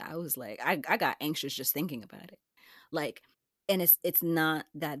about that, I was like, I got anxious just thinking about it. Like, and it's not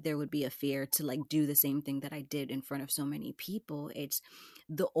that there would be a fear to like do the same thing that I did in front of so many people. It's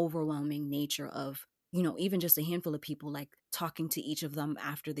the overwhelming nature of, even just a handful of people, like talking to each of them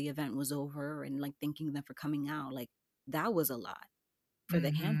after the event was over and like thanking them for coming out. Like, that was a lot for the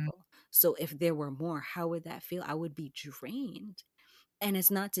Mm-hmm. handful. So if there were more, how would that feel? I would be drained. And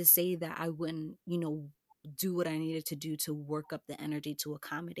it's not to say that I wouldn't, do what I needed to do to work up the energy to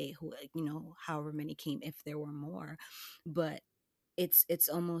accommodate who, however many came, if there were more. But it's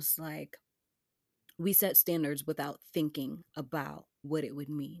almost like we set standards without thinking about what it would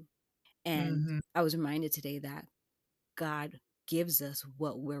mean. And Mm-hmm. I was reminded today that God gives us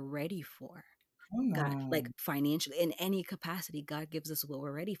what we're ready for. Come God, like on. financially, in any capacity, God gives us what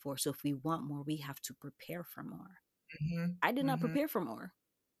we're ready for. So if we want more, we have to prepare for more. Mm-hmm. I did not Mm-hmm. prepare for more.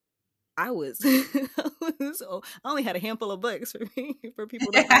 I was, so I only had a handful of books for me, for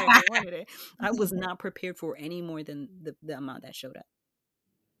people to buy if they wanted it. I was not prepared for any more than the amount that showed up.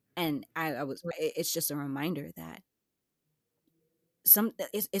 And it's just a reminder that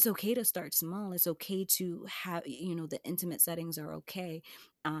it's okay to start small. It's okay to have, the intimate settings are okay.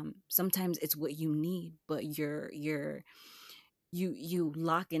 Sometimes it's what you need, but you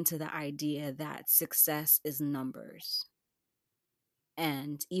lock into the idea that success is numbers.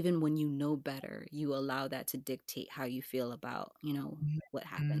 And even when you know better, you allow that to dictate how you feel about, what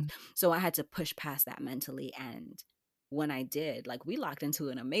happens. Mm-hmm. So I had to push past that mentally. And when I did, like, we locked into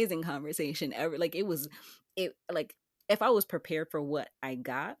an amazing conversation. Like, like, if I was prepared for what I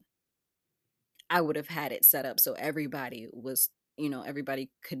got, I would have had it set up so everybody was,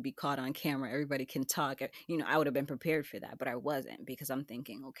 everybody could be caught on camera, everybody can talk. I would have been prepared for that, but I wasn't, because I'm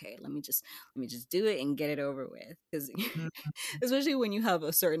thinking, okay, let me just do it and get it over with. Because especially when you have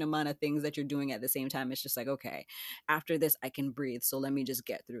a certain amount of things that you're doing at the same time, it's just like, okay, after this I can breathe, so let me just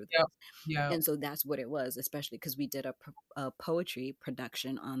get through Yep. this. Yep. And so that's what it was, especially because we did a poetry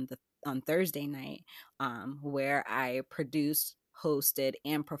production on Thursday night, where I produced, hosted,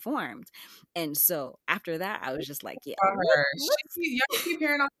 and performed. And so after that, I was just like, yeah, About her. let's Y'all keep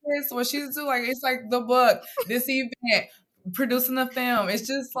hearing all this. What she's doing, like it's like the book, this event, producing the film. It's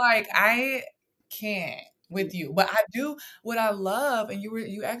just like I can't with you, but I do. What I love, and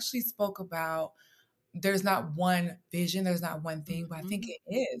you actually spoke about. There's not one vision. There's not one thing, but I think Mhm.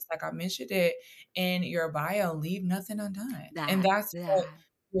 it is. Like I mentioned it in your bio. Leave nothing undone, and that that's what that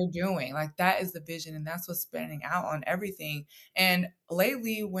you're doing. Like that is the vision, and that's what's spanning out on everything. And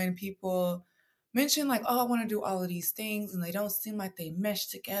lately, when people mention like, "Oh, I want to do all of these things," and they don't seem like they mesh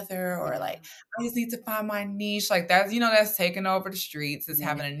together, or yeah, like, "I just need to find my niche," like that's that's taking over the streets. Is yeah,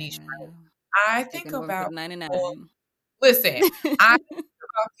 having a niche. yeah. I think Taking over for about the people. 99. Listen, I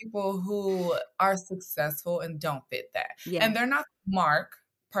about people who are successful and don't fit that. Yeah. And they're not mark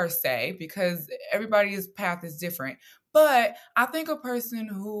per se because everybody's path is different. But I think a person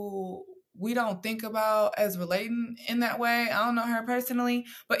who we don't think about as relating in that way. I don't know her personally,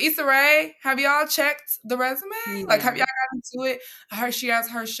 but Issa Rae, have y'all checked the resume? Like, have Yeah. y'all gotten into it? She has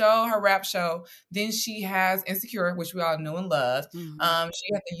her show, her rap show. Then she has Insecure, which we all know and love. Mhm.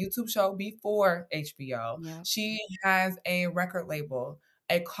 She had the YouTube show before HBO. Yep. She has a record label,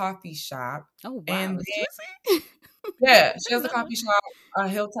 a coffee shop, Oh, and wow, it's juicy. yeah, I she did has a not know. coffee shop,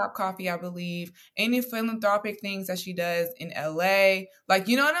 Hilltop Coffee, I believe. Any philanthropic things that she does in LA, like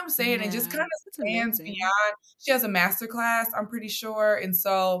you know what I'm saying, and just Yeah, kind of that's expands amazing. beyond. She has a master class, I'm pretty sure, and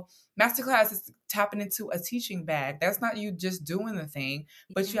so master class is tapping into a teaching bag. That's not you just doing the thing,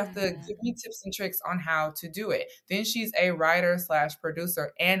 but you have to Yeah. give me tips and tricks on how to do it. Then she's a writer slash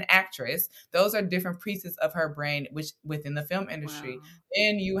producer and actress. Those are different pieces of her brain, which within the film industry. Wow.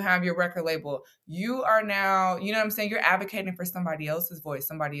 Then you have your record label. You are now, you know what I'm saying? You're advocating for somebody else's voice,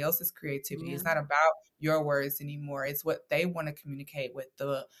 somebody else's creativity. Yeah. It's not about your words anymore. It's what they want to communicate, with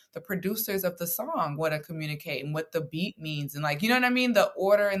the producers of the song want to communicate, and what the beat means, and like, you know what I mean? The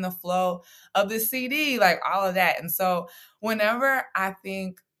order and the flow of the CD, like all of that. And so whenever I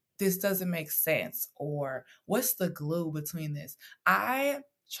think this doesn't make sense, or what's the glue between this, I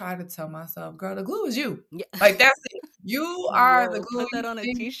try to tell myself, girl, the glue is you. Yeah. Like that's it. You are the Whoa, glue. put that on a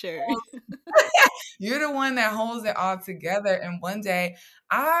You t-shirt. You're the one that holds it all together. And one day,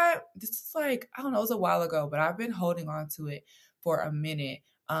 this is like, I don't know, it was a while ago, but I've been holding on to it for a minute.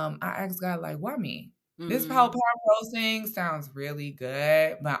 I asked God, like, why me? This Power Mm, Pro thing sounds really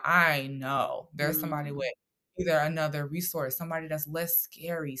good, but I know there's somebody mm, with either another resource, somebody that's less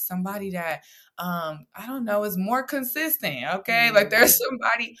scary, somebody that I don't know, is more consistent. Okay. Like yeah, there's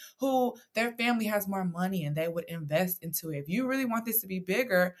somebody who their family has more money and they would invest into it. If you really want this to be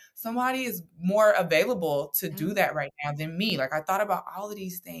bigger, somebody is more available to yeah. do that right now than me. Like I thought about all of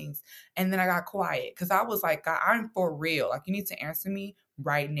these things and then I got quiet because I was like, God, I'm for real. Like you need to answer me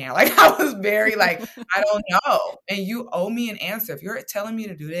right now. Like I was very like, I don't know. And you owe me an answer. If you're telling me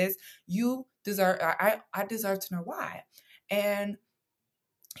to do this, you deserve I deserve to know why. And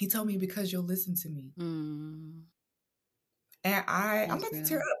he told me because you'll listen to me. Mm, And I'm that's about to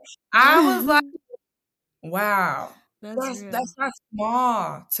tear real. up. I was like, wow. That's That's real. not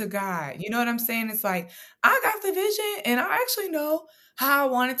small to God. You know what I'm saying? It's like I got the vision and I actually know how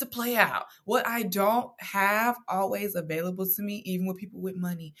I want it to play out. What I don't have always available to me, even with people with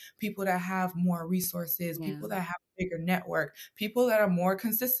money, people that have more resources, Yeah, people that have a bigger network, people that are more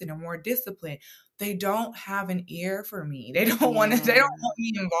consistent and more disciplined. They don't have an ear for me. They yeah, don't want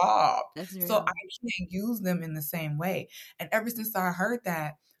me involved. that's So I real. can't use them in the same way. And ever since I heard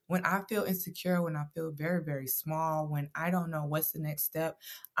that, when I feel insecure, when I feel very, very small, when I don't know what's the next step,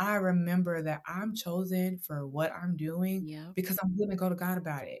 I remember that I'm chosen for what I'm doing Yep, because I'm willing to go to God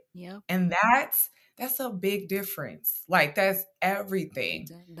about it. yep. And that's a big difference. Like that's everything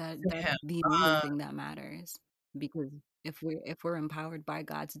to That's him. the only thing that matters. Because if we're empowered by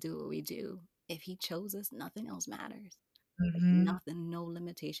God to do what we do, if He chose us, nothing else matters. Like Mhm. nothing, no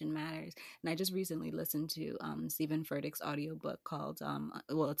limitation matters. And I just recently listened to Stephen Furtick's audiobook called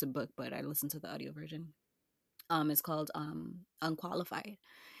well, it's a book, but I listened to the audio version. It's called Unqualified.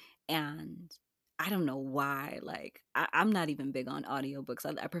 And I don't know why, like I'm not even big on audiobooks.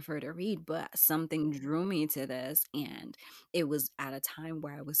 I prefer to read, but something drew me to this, and it was at a time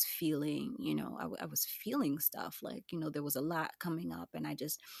where I was feeling, I was feeling stuff, like, there was a lot coming up, and I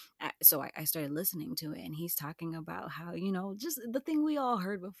started listening to it, and he's talking about how, just the thing we all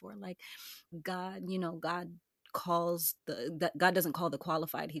heard before, like God calls that God doesn't call the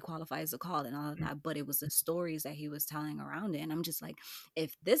qualified, He qualifies the call and all of that. But it was the stories that he was telling around it. And I'm just like,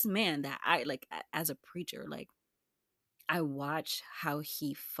 if this man that I like as a preacher, like I watch how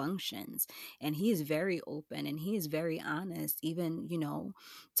he functions, and he is very open and he is very honest, even,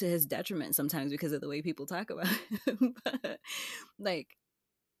 to his detriment sometimes because of the way people talk about him. But like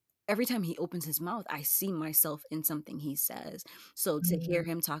every time he opens his mouth, I see myself in something he says. So to hear Mhm.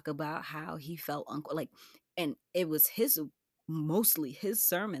 him talk about how he felt like, and it was mostly his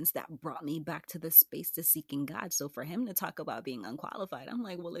sermons that brought me back to the space to seeking God. So for him to talk about being unqualified, I'm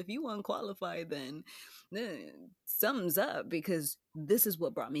like, well, if you unqualified, then something's up, because this is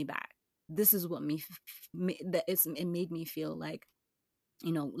what brought me back. This is what it made me feel like,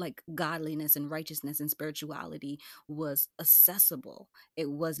 like godliness and righteousness and spirituality was accessible. It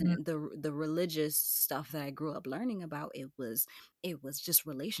Mhm. wasn't the religious stuff that I grew up learning about. It was just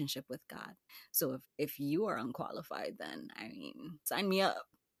relationship with God. So if you are unqualified, then I mean, sign me up.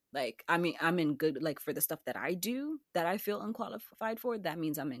 Like, I mean, I'm in good, like, for the stuff that I do that I feel unqualified for, that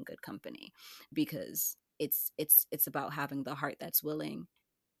means I'm in good company, because it's about having the heart that's willing.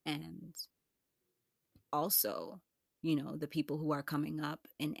 And also, the people who are coming up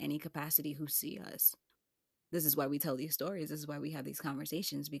in any capacity who see us. This is why we tell these stories. This is why we have these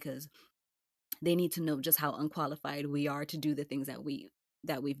conversations, because they need to know just how unqualified we are to do the things that we've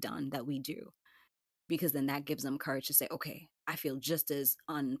done, that we do. Because then that gives them courage to say, okay, I feel just as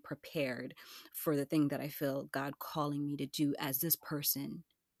unprepared for the thing that I feel God calling me to do as this person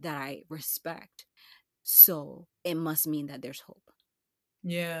that I respect. So it must mean that there's hope.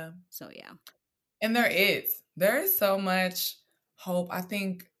 Yeah. So yeah. And there is so much hope. I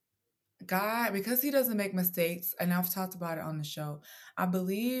think God, because he doesn't make mistakes, and I've talked about it on the show, I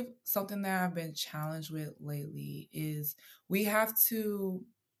believe something that I've been challenged with lately is we have to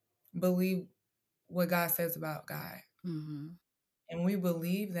believe what God says about God. Mm-hmm. And we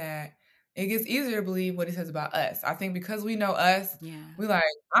believe that, it gets easier to believe what he says about us. I think because we know us, Yeah. we like,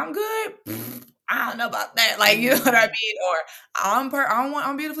 I'm good. I don't know about that. Like, you know what I Yeah. mean? Or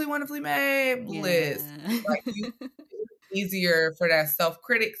I'm beautifully, wonderfully made. Bliss. Yeah. Like you, easier for that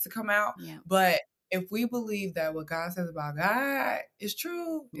self-critic to come out. Yeah. But if we believe that what God says about God is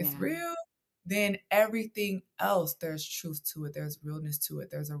true, it's Yeah. real, then everything else, there's truth to it, there's realness to it,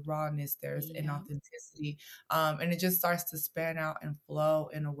 there's a rawness, there's an Yeah. authenticity. And it just starts to span out and flow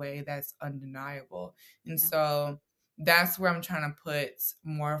in a way that's undeniable. And Yeah. so that's where I'm trying to put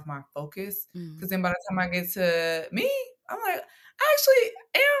more of my focus. Mm. Because then by the time I get to me, I'm like, I actually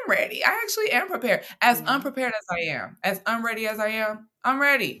am ready. I actually am prepared. As Yeah. unprepared as I am, as unready as I am, I'm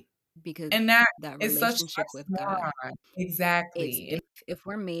ready. Because And that that is such relationship with God, oxymoron. it's Exactly. And if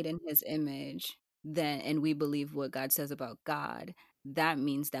we're made in his image, then and we believe what God says about God, that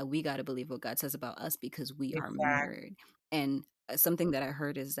means that we got to believe what God says about us because we are exactly. mirrored. And something that I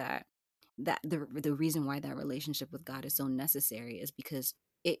heard is that the reason why that relationship with God is so necessary is because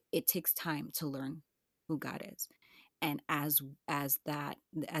it takes time to learn who God is. And as that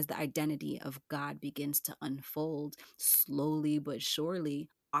as the identity of God begins to unfold slowly but surely,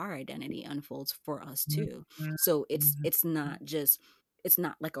 our identity unfolds for us too. Mhm, So mhm. it's not just, it's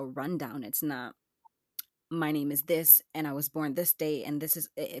not like a rundown. It's not, my name is this and I was born this day and this is,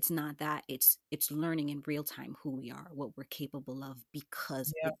 it's not that. It's learning in real time who we are, what we're capable of,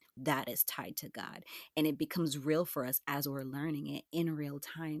 because Yep. that is tied to God. And it becomes real for us as we're learning it in real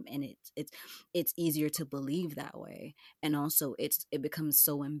time, and it's easier to believe that way. And also it becomes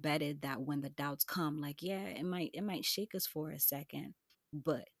so embedded that when the doubts come, like, yeah, it might shake us for a second,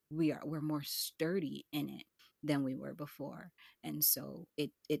 but we're more sturdy in it than we were before. And so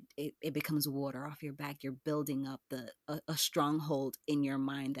it becomes water off your back. You're building up a stronghold in your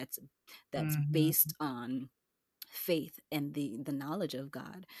mind that's Mhm. based on faith and the knowledge of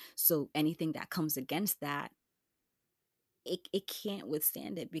God. So anything that comes against that, it can't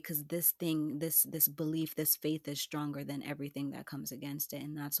withstand it, because this thing, this belief, this faith is stronger than everything that comes against it.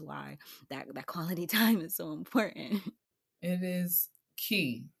 And that's why that quality time is so important. It is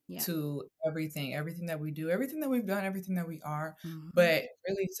key Yeah. to everything that we do, everything that we've done, everything that we are, Hmm. but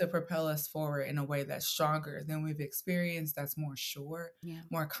really to propel us forward in a way that's stronger than we've experienced, that's more sure, Yeah,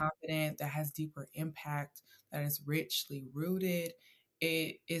 more confident, that has deeper impact, that is richly rooted.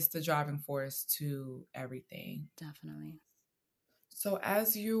 It is the driving force to everything. definitely. So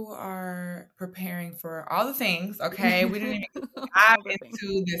as you are preparing for all the things, okay, we didn't even get to dive All the things.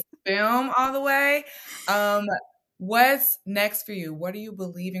 into this film all the way. Um, what's next for you? What are you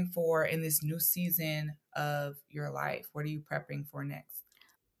believing for in this new season of your life? What are you prepping for next?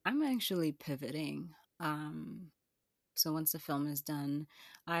 I'm actually pivoting. So once the film is done,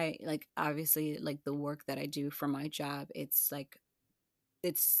 I like, obviously, like the work that I do for my job, it's like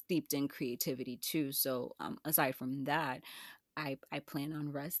it's steeped in creativity too. So aside from that, I plan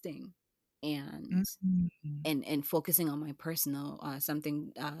on resting and Mhm. and focusing on my personal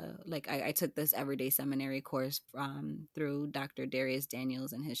something, like I took this everyday seminary course through Dr. Darius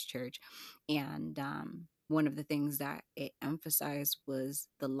Daniels and his church. And one of the things that it emphasized was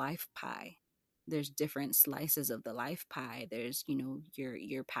the life pie. There's different slices of the life pie. There's,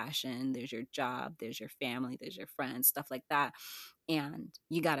 your passion, there's your job, there's your family, there's your friends, stuff like that. And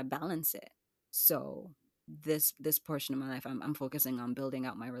you got to balance it. So this portion of my life, I'm focusing on building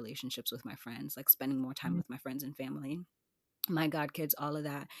out my relationships with my friends, like spending more time with my friends and family, my god kids, all of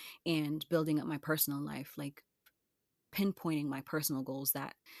that, and building up my personal life, like pinpointing my personal goals,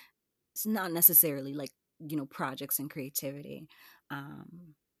 that it's not necessarily like, projects and creativity,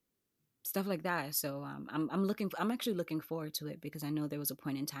 um stuff like that. So I'm actually looking forward to it, because I know there was a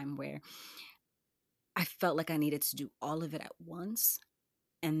point in time where I felt like I needed to do all of it at once,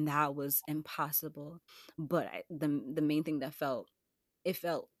 and that was impossible. But the main thing that it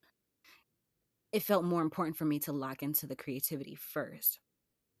felt it felt more important for me to lock into the creativity first,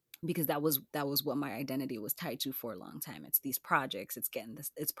 because that was what my identity was tied to for a long time. It's these projects, it's getting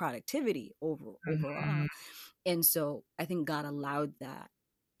this, it's productivity overall. Mhm. And so I think God allowed that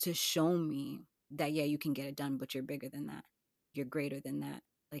to show me that, yeah, you can get it done, but you're bigger than that, you're greater than that.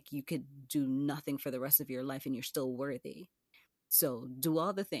 Like, you could do nothing for the rest of your life and you're still worthy. So do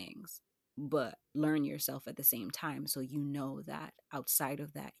all the things, but learn yourself at the same time, so you know that outside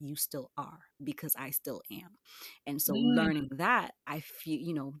of that you still are, because I still am. And so learning Mm. that, I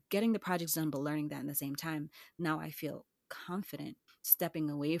feel, getting the projects done, but learning that in the same time, now I feel confident stepping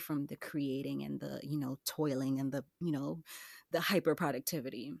away from the creating and the, toiling and the, the hyper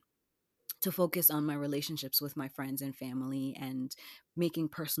productivity, to focus on my relationships with my friends and family, and making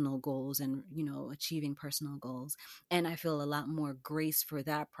personal goals, and achieving personal goals. And I feel a lot more grace for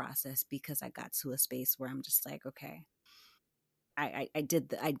that process, because I got to a space where I'm just like, okay, I did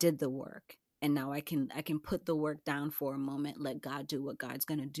the work, and now I can put the work down for a moment, let God do what God's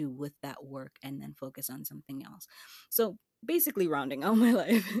going to do with that work, and then focus on something else. So basically rounding out my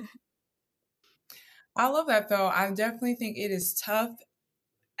life. I love that though. I definitely think it is tough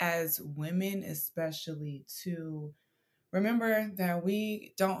as women, especially to remember that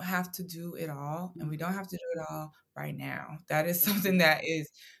we don't have to do it all, and we Mhm. don't have to do it all right now. That is something that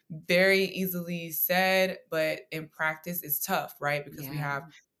is very easily said, but in practice it's tough, right? Because we Yeah. have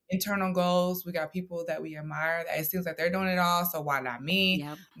internal goals, we got people that we admire that it seems like they're doing it all, so why not me?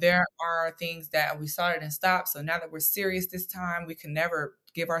 Yep. There are things that we started and stopped, so now that we're serious this time, we can never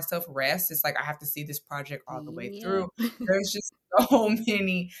give ourselves rest. It's like I have to see this project all the way through. Yep. There's just so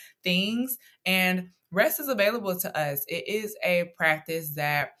many things, and rest is available to us. It is a practice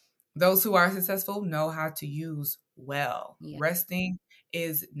that those who are successful know how to use well. Yep. Resting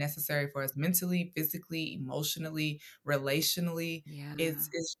is necessary for us mentally, physically, emotionally, relationally. Yeah. It's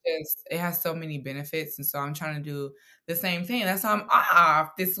just it has so many benefits, and so I'm trying to do the same thing. That's why I'm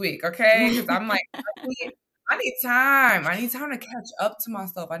off this week, okay? Because I'm like I need time. I need time to catch up to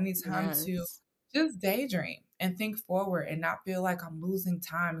myself. I need time to Yes. just daydream and think forward and not feel like I'm losing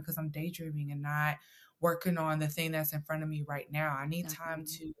time because I'm daydreaming and not working on the thing that's in front of me right now. I need time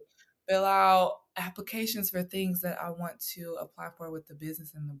Definitely. to fill out applications for things that I want to apply for with the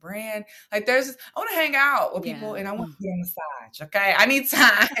business and the brand. Like I want to hang out with people Yeah. and I want to get on the massage. Okay. I need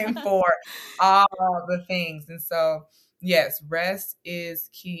time for all the things. And so yes, rest is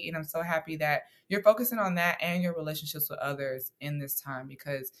key. And I'm so happy that you're focusing on that and your relationships with others in this time,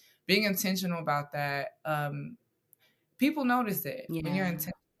 because being intentional about that, people notice it. When you're Yeah.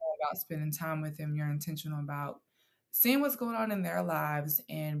 intentional about spending time with them, you're intentional about seeing what's going on in their lives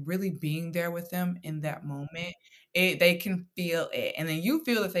and really being there with them in that moment. They can feel it, and then you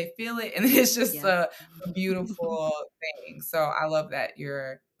feel that they feel it, and it's just Yep. a beautiful thing. So I love that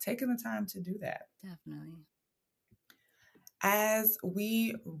you're taking the time to do that. Definitely. As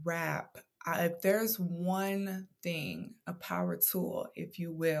we wrap, if there's one thing, a power tool, if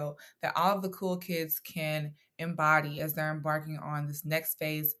you will, that all of the cool kids can embody as they're embarking on this next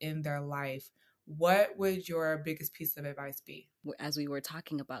phase in their life, what would your biggest piece of advice be? As we were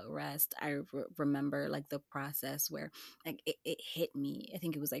talking about rest, I remember like the process where like it hit me. I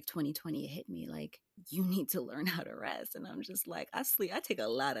think it was like 2020. It hit me like you need to learn how to rest, and I'm just like I sleep. I take a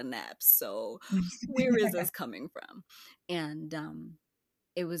lot of naps. So where is this coming from? And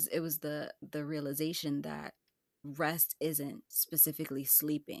it was the realization that rest isn't specifically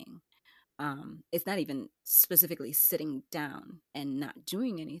sleeping. It's not even specifically sitting down and not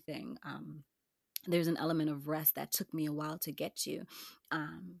doing anything. There's an element of rest that took me a while to get to.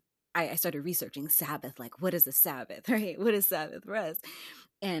 I started researching Sabbath, like what is a Sabbath, right? What is Sabbath rest?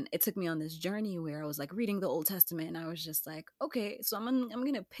 And it took me on this journey where I was like reading the Old Testament, and I was just like, okay, so I'm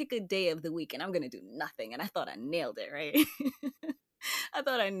gonna pick a day of the week and I'm gonna do nothing. And I thought I nailed it, right? I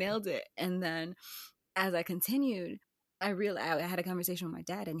thought I nailed it. And then as I continued, I realized I had a conversation with my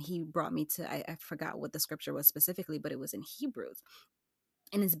dad, and he brought me to I forgot what the scripture was specifically, but it was in Hebrews,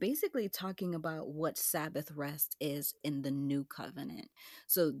 and it's basically talking about what Sabbath rest is in the new covenant.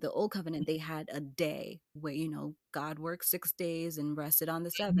 So the old covenant, they had a day where, God worked 6 days and rested on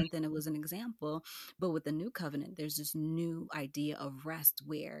the seventh, and it was an example. But with the new covenant, there's this new idea of rest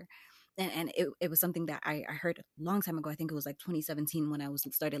where and it was something that I heard a long time ago. I think it was like 2017 when I was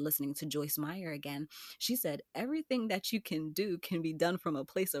started listening to Joyce Meyer again. She said everything that you can do can be done from a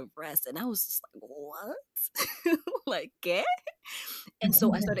place of rest, and I was just like, what? Like, yeah. And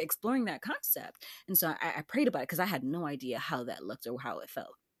so I started exploring that concept. And so I prayed about it because I had no idea how that looked or how it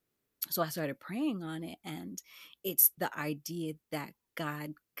felt. So I started praying on it, and it's the idea that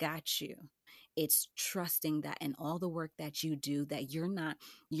God got you. It's trusting that in all the work that you do, that you're not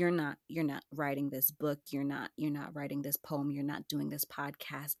writing this book, you're not writing this poem, you're not doing this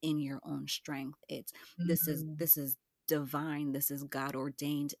podcast in your own strength. It's this is Mhm. this is divine, this is God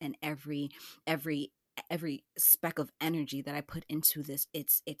ordained, and every every speck of energy that I put into this,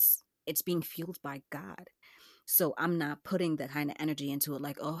 it's being fueled by God. So I'm not putting that kind of energy into it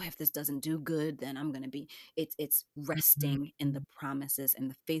like, oh, if this doesn't do good, then I'm going to be it's resting in the Mhm. promises and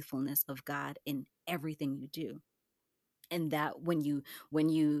the faithfulness of God in everything you do. And that when you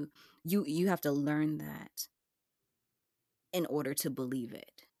have to learn that in order to believe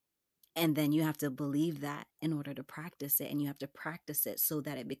it. And then you have to believe that in order to practice it, and you have to practice it so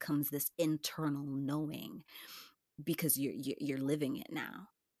that it becomes this internal knowing, because you're living it now.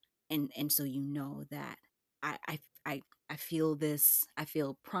 And so you know that I I I I feel this. I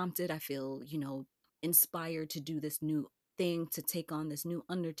feel prompted. I feel inspired to do this new thing, to take on this new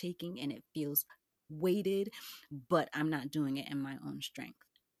undertaking, and it feels weighted, but I'm not doing it in my own strength.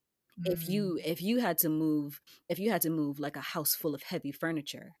 If you Mm. if you had to move if you had to move like a house full of heavy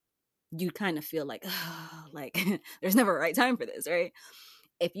furniture, you kind of feel like, oh, like there's never a right time for this, right?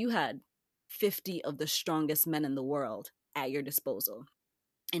 If you had 50 of the strongest men in the world at your disposal,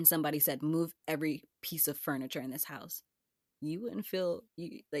 and somebody said, move every piece of furniture in this house, you wouldn't feel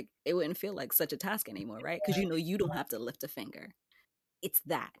like it wouldn't feel like such a task anymore, right? Because you don't have to lift a finger. It's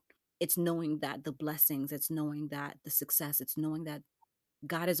that. It's knowing that the blessings, it's knowing that the success, it's knowing that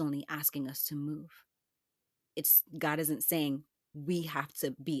God is only asking us to move. It's God isn't saying we have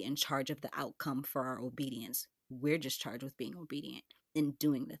to be in charge of the outcome for our obedience. We're just charged with being obedient and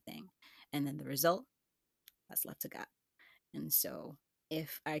doing the thing. And then the result, that's left to God. And so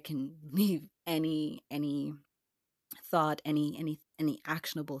if I can leave any thought, any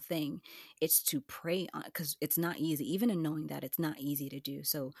actionable thing, it's to pray on, because it's not easy. Even in knowing that, it's not easy to do.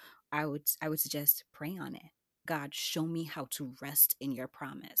 So I would suggest pray on it. God, show me how to rest in your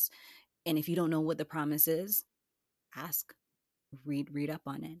promise. And if you don't know what the promise is, ask. Read up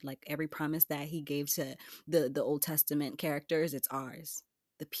on it. Like every promise that he gave to the Old Testament characters, it's ours.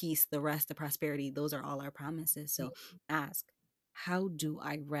 The peace, the rest, the prosperity, those are all our promises. So ask, how do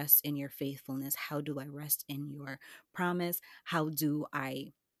I rest in your faithfulness? How do I rest in your promise? How do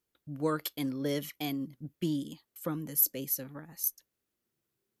I work and live and be from this space of rest?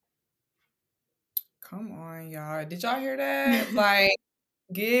 Come on, y'all. Did y'all hear that? Like,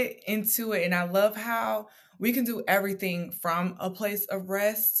 get into it. And I love how we can do everything from a place of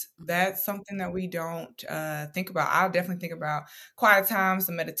rest. That's something that we don't think about. I'll definitely think about quiet time,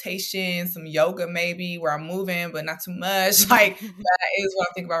 some meditation, some yoga maybe, where I'm moving, but not too much. Like, that is what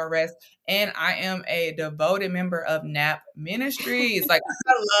I think about rest. And I am a devoted member of NAP Ministries. Like,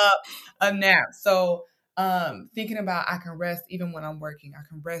 I love a nap. So thinking about I can rest even when I'm working. I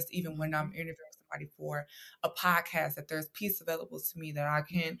can rest even when I'm interviewing somebody for a podcast, that there's peace available to me, that I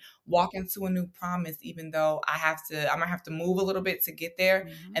can walk into a new promise, even though I might have to move a little bit to get there,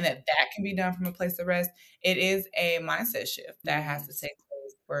 and that can be done from a place of rest. It is a mindset shift that has to take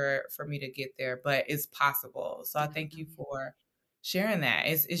place for me to get there, but it's possible. So I thank you for sharing that.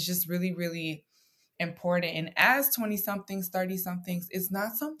 It's just really, really important. And as 20 somethings, 30 somethings, it's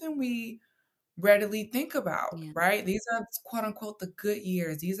not something we readily think about, right? These are quote unquote the good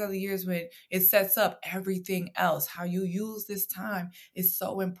years. These are the years when it sets up everything else. How you use this time is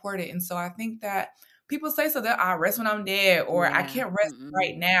so important. And so I think that people say so that I rest when I'm dead, or I can't rest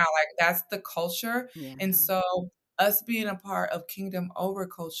right now. Like, that's the culture. And so us being a part of Kingdom Over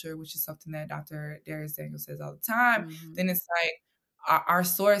Culture, which is something that Dr. Dharius Daniels says all the time, then it's like, our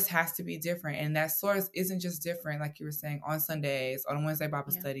source has to be different. And that source isn't just different, like you were saying, on Sundays, on a Wednesday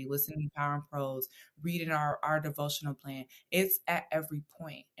Bible study, listening to Power and Prose, reading our devotional plan. It's at every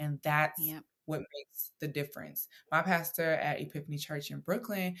point. And that's what makes the difference. My pastor at Epiphany Church in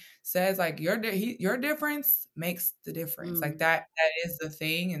Brooklyn says, like, your difference makes the difference. Like, that is the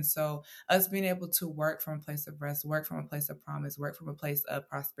thing. And so us being able to work from a place of rest, work from a place of promise, work from a place of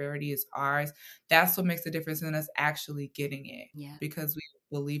prosperity is ours. That's what makes the difference in us actually getting it. Because we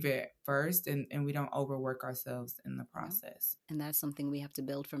believe it first, and we don't overwork ourselves in the process. And that's something we have to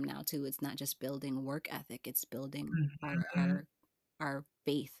build from now too. It's not just building work ethic, it's building our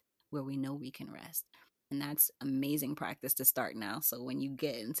faith, where we know we can rest. And that's amazing practice to start now. So when you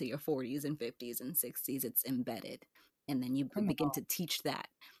get into your 40s and 50s and 60s, it's embedded. And then you begin to teach that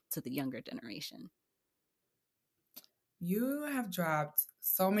to the younger generation. You have dropped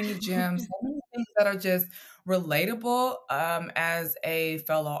so many gems, so many things that are just relatable as a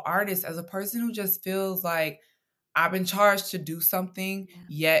fellow artist, as a person who just feels like I've been charged to do something,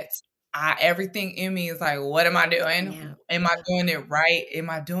 yet everything in me is like, what am I doing? Am I doing it right? Am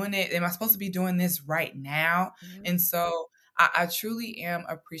I doing it? Am I supposed to be doing this right now? And so I truly am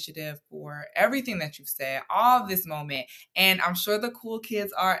appreciative for everything that you've said, all of this moment. And I'm sure the cool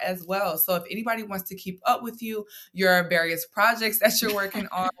kids are as well. So if anybody wants to keep up with you, your various projects that you're working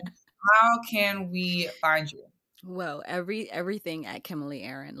on, how can we find you? Well, everything at Kimberly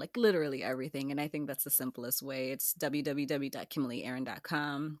Aaron, like literally everything. And I think that's the simplest way. It's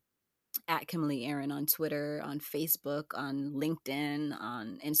www.kimberlyaaron.com, at Kimberly Aaron on Twitter, on Facebook, on LinkedIn,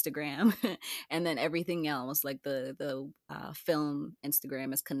 on Instagram, and then everything else, like the film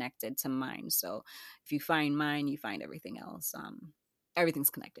Instagram is connected to mine. So if you find mine, you find everything else. Everything's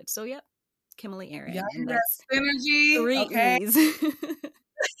connected. So yep, Kimberly Aaron. Yeah, And that's synergy. 3 E's.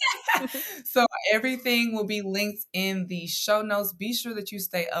 So everything will be linked in the show notes. Be sure that you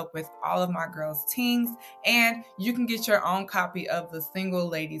stay up with all of my girls' teams, and you can get your own copy of the Single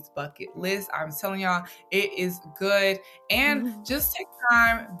Ladies Bucket List. I'm telling y'all, it is good. And just take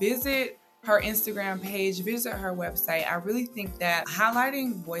time, visit her Instagram page, visit her website. I really think that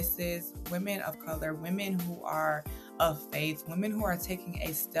highlighting voices, women of color, women who are of faith, women who are taking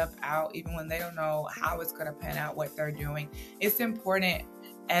a step out, even when they don't know how it's going to pan out, what they're doing, it's important.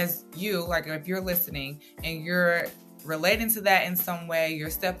 As you, like, if you're listening and you're relating to that in some way, you're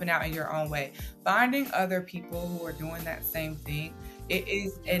stepping out in your own way, finding other people who are doing that same thing, it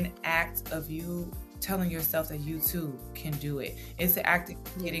is an act of you telling yourself that you too can do it. It's an act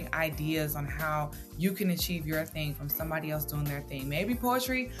of getting ideas on how you can achieve your thing from somebody else doing their thing. Maybe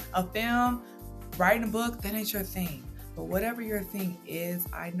poetry, a film, writing a book, that ain't your thing. But whatever your thing is,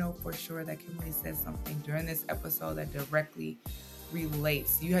 I know for sure that Kimberly said something during this episode that directly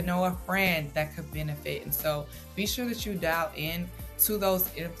relates. You know a friend that could benefit. And so be sure that you dial in to those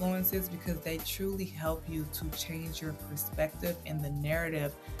influences, because they truly help you to change your perspective and the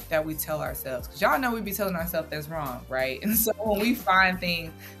narrative that we tell ourselves. Because y'all know we be telling ourselves that's wrong, right? And so when we find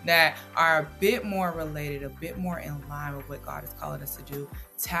things that are a bit more related, a bit more in line with what God is calling us to do,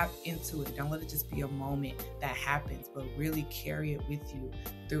 tap into it. Don't let it just be a moment that happens, but really carry it with you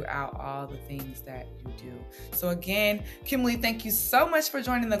throughout all the things that you do. So again, Kimberly, thank you so much for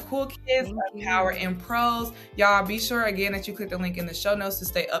joining the Cool Kids of Power in Prose. Y'all be sure again that you click the link in the show notes to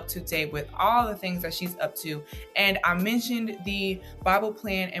stay up to date with all the things that she's up to. And I mentioned the Bible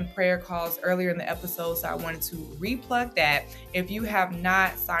plan and prayer calls earlier in the episode, so I wanted to replug that. If you have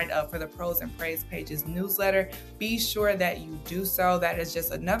not signed up for the Prose and Praise Pages newsletter, be sure that you do so. That is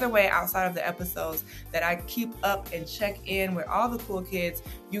just another way outside of the episodes that I keep up and check in with all the cool kids.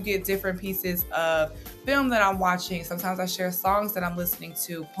 You get different pieces of film that I'm watching. Sometimes I share songs that I'm listening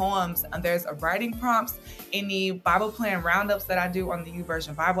to, poems, and there's a writing prompts in the Bible plan roundups that I do on the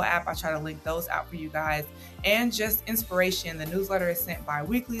YouVersion Bible app. I try to link those out for you guys. And just inspiration. The newsletter is sent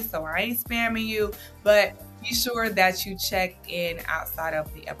bi-weekly, so I ain't spamming you, but be sure that you check in outside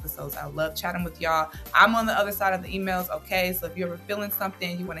of the episodes. I love chatting with y'all. I'm on the other side of the emails, okay? So if you're ever feeling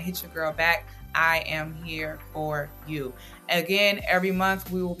something, you want to hit your girl back, I am here for you. Again, every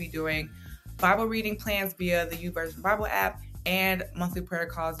month we will be doing Bible reading plans via the YouVersion Bible app and monthly prayer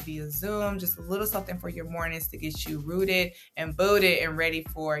calls via Zoom. Just a little something for your mornings to get you rooted and booted and ready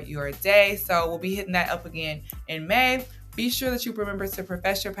for your day. So we'll be hitting that up again in May. Be sure that you remember to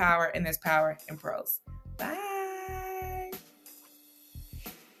profess your power, and there's power in prose. Bye.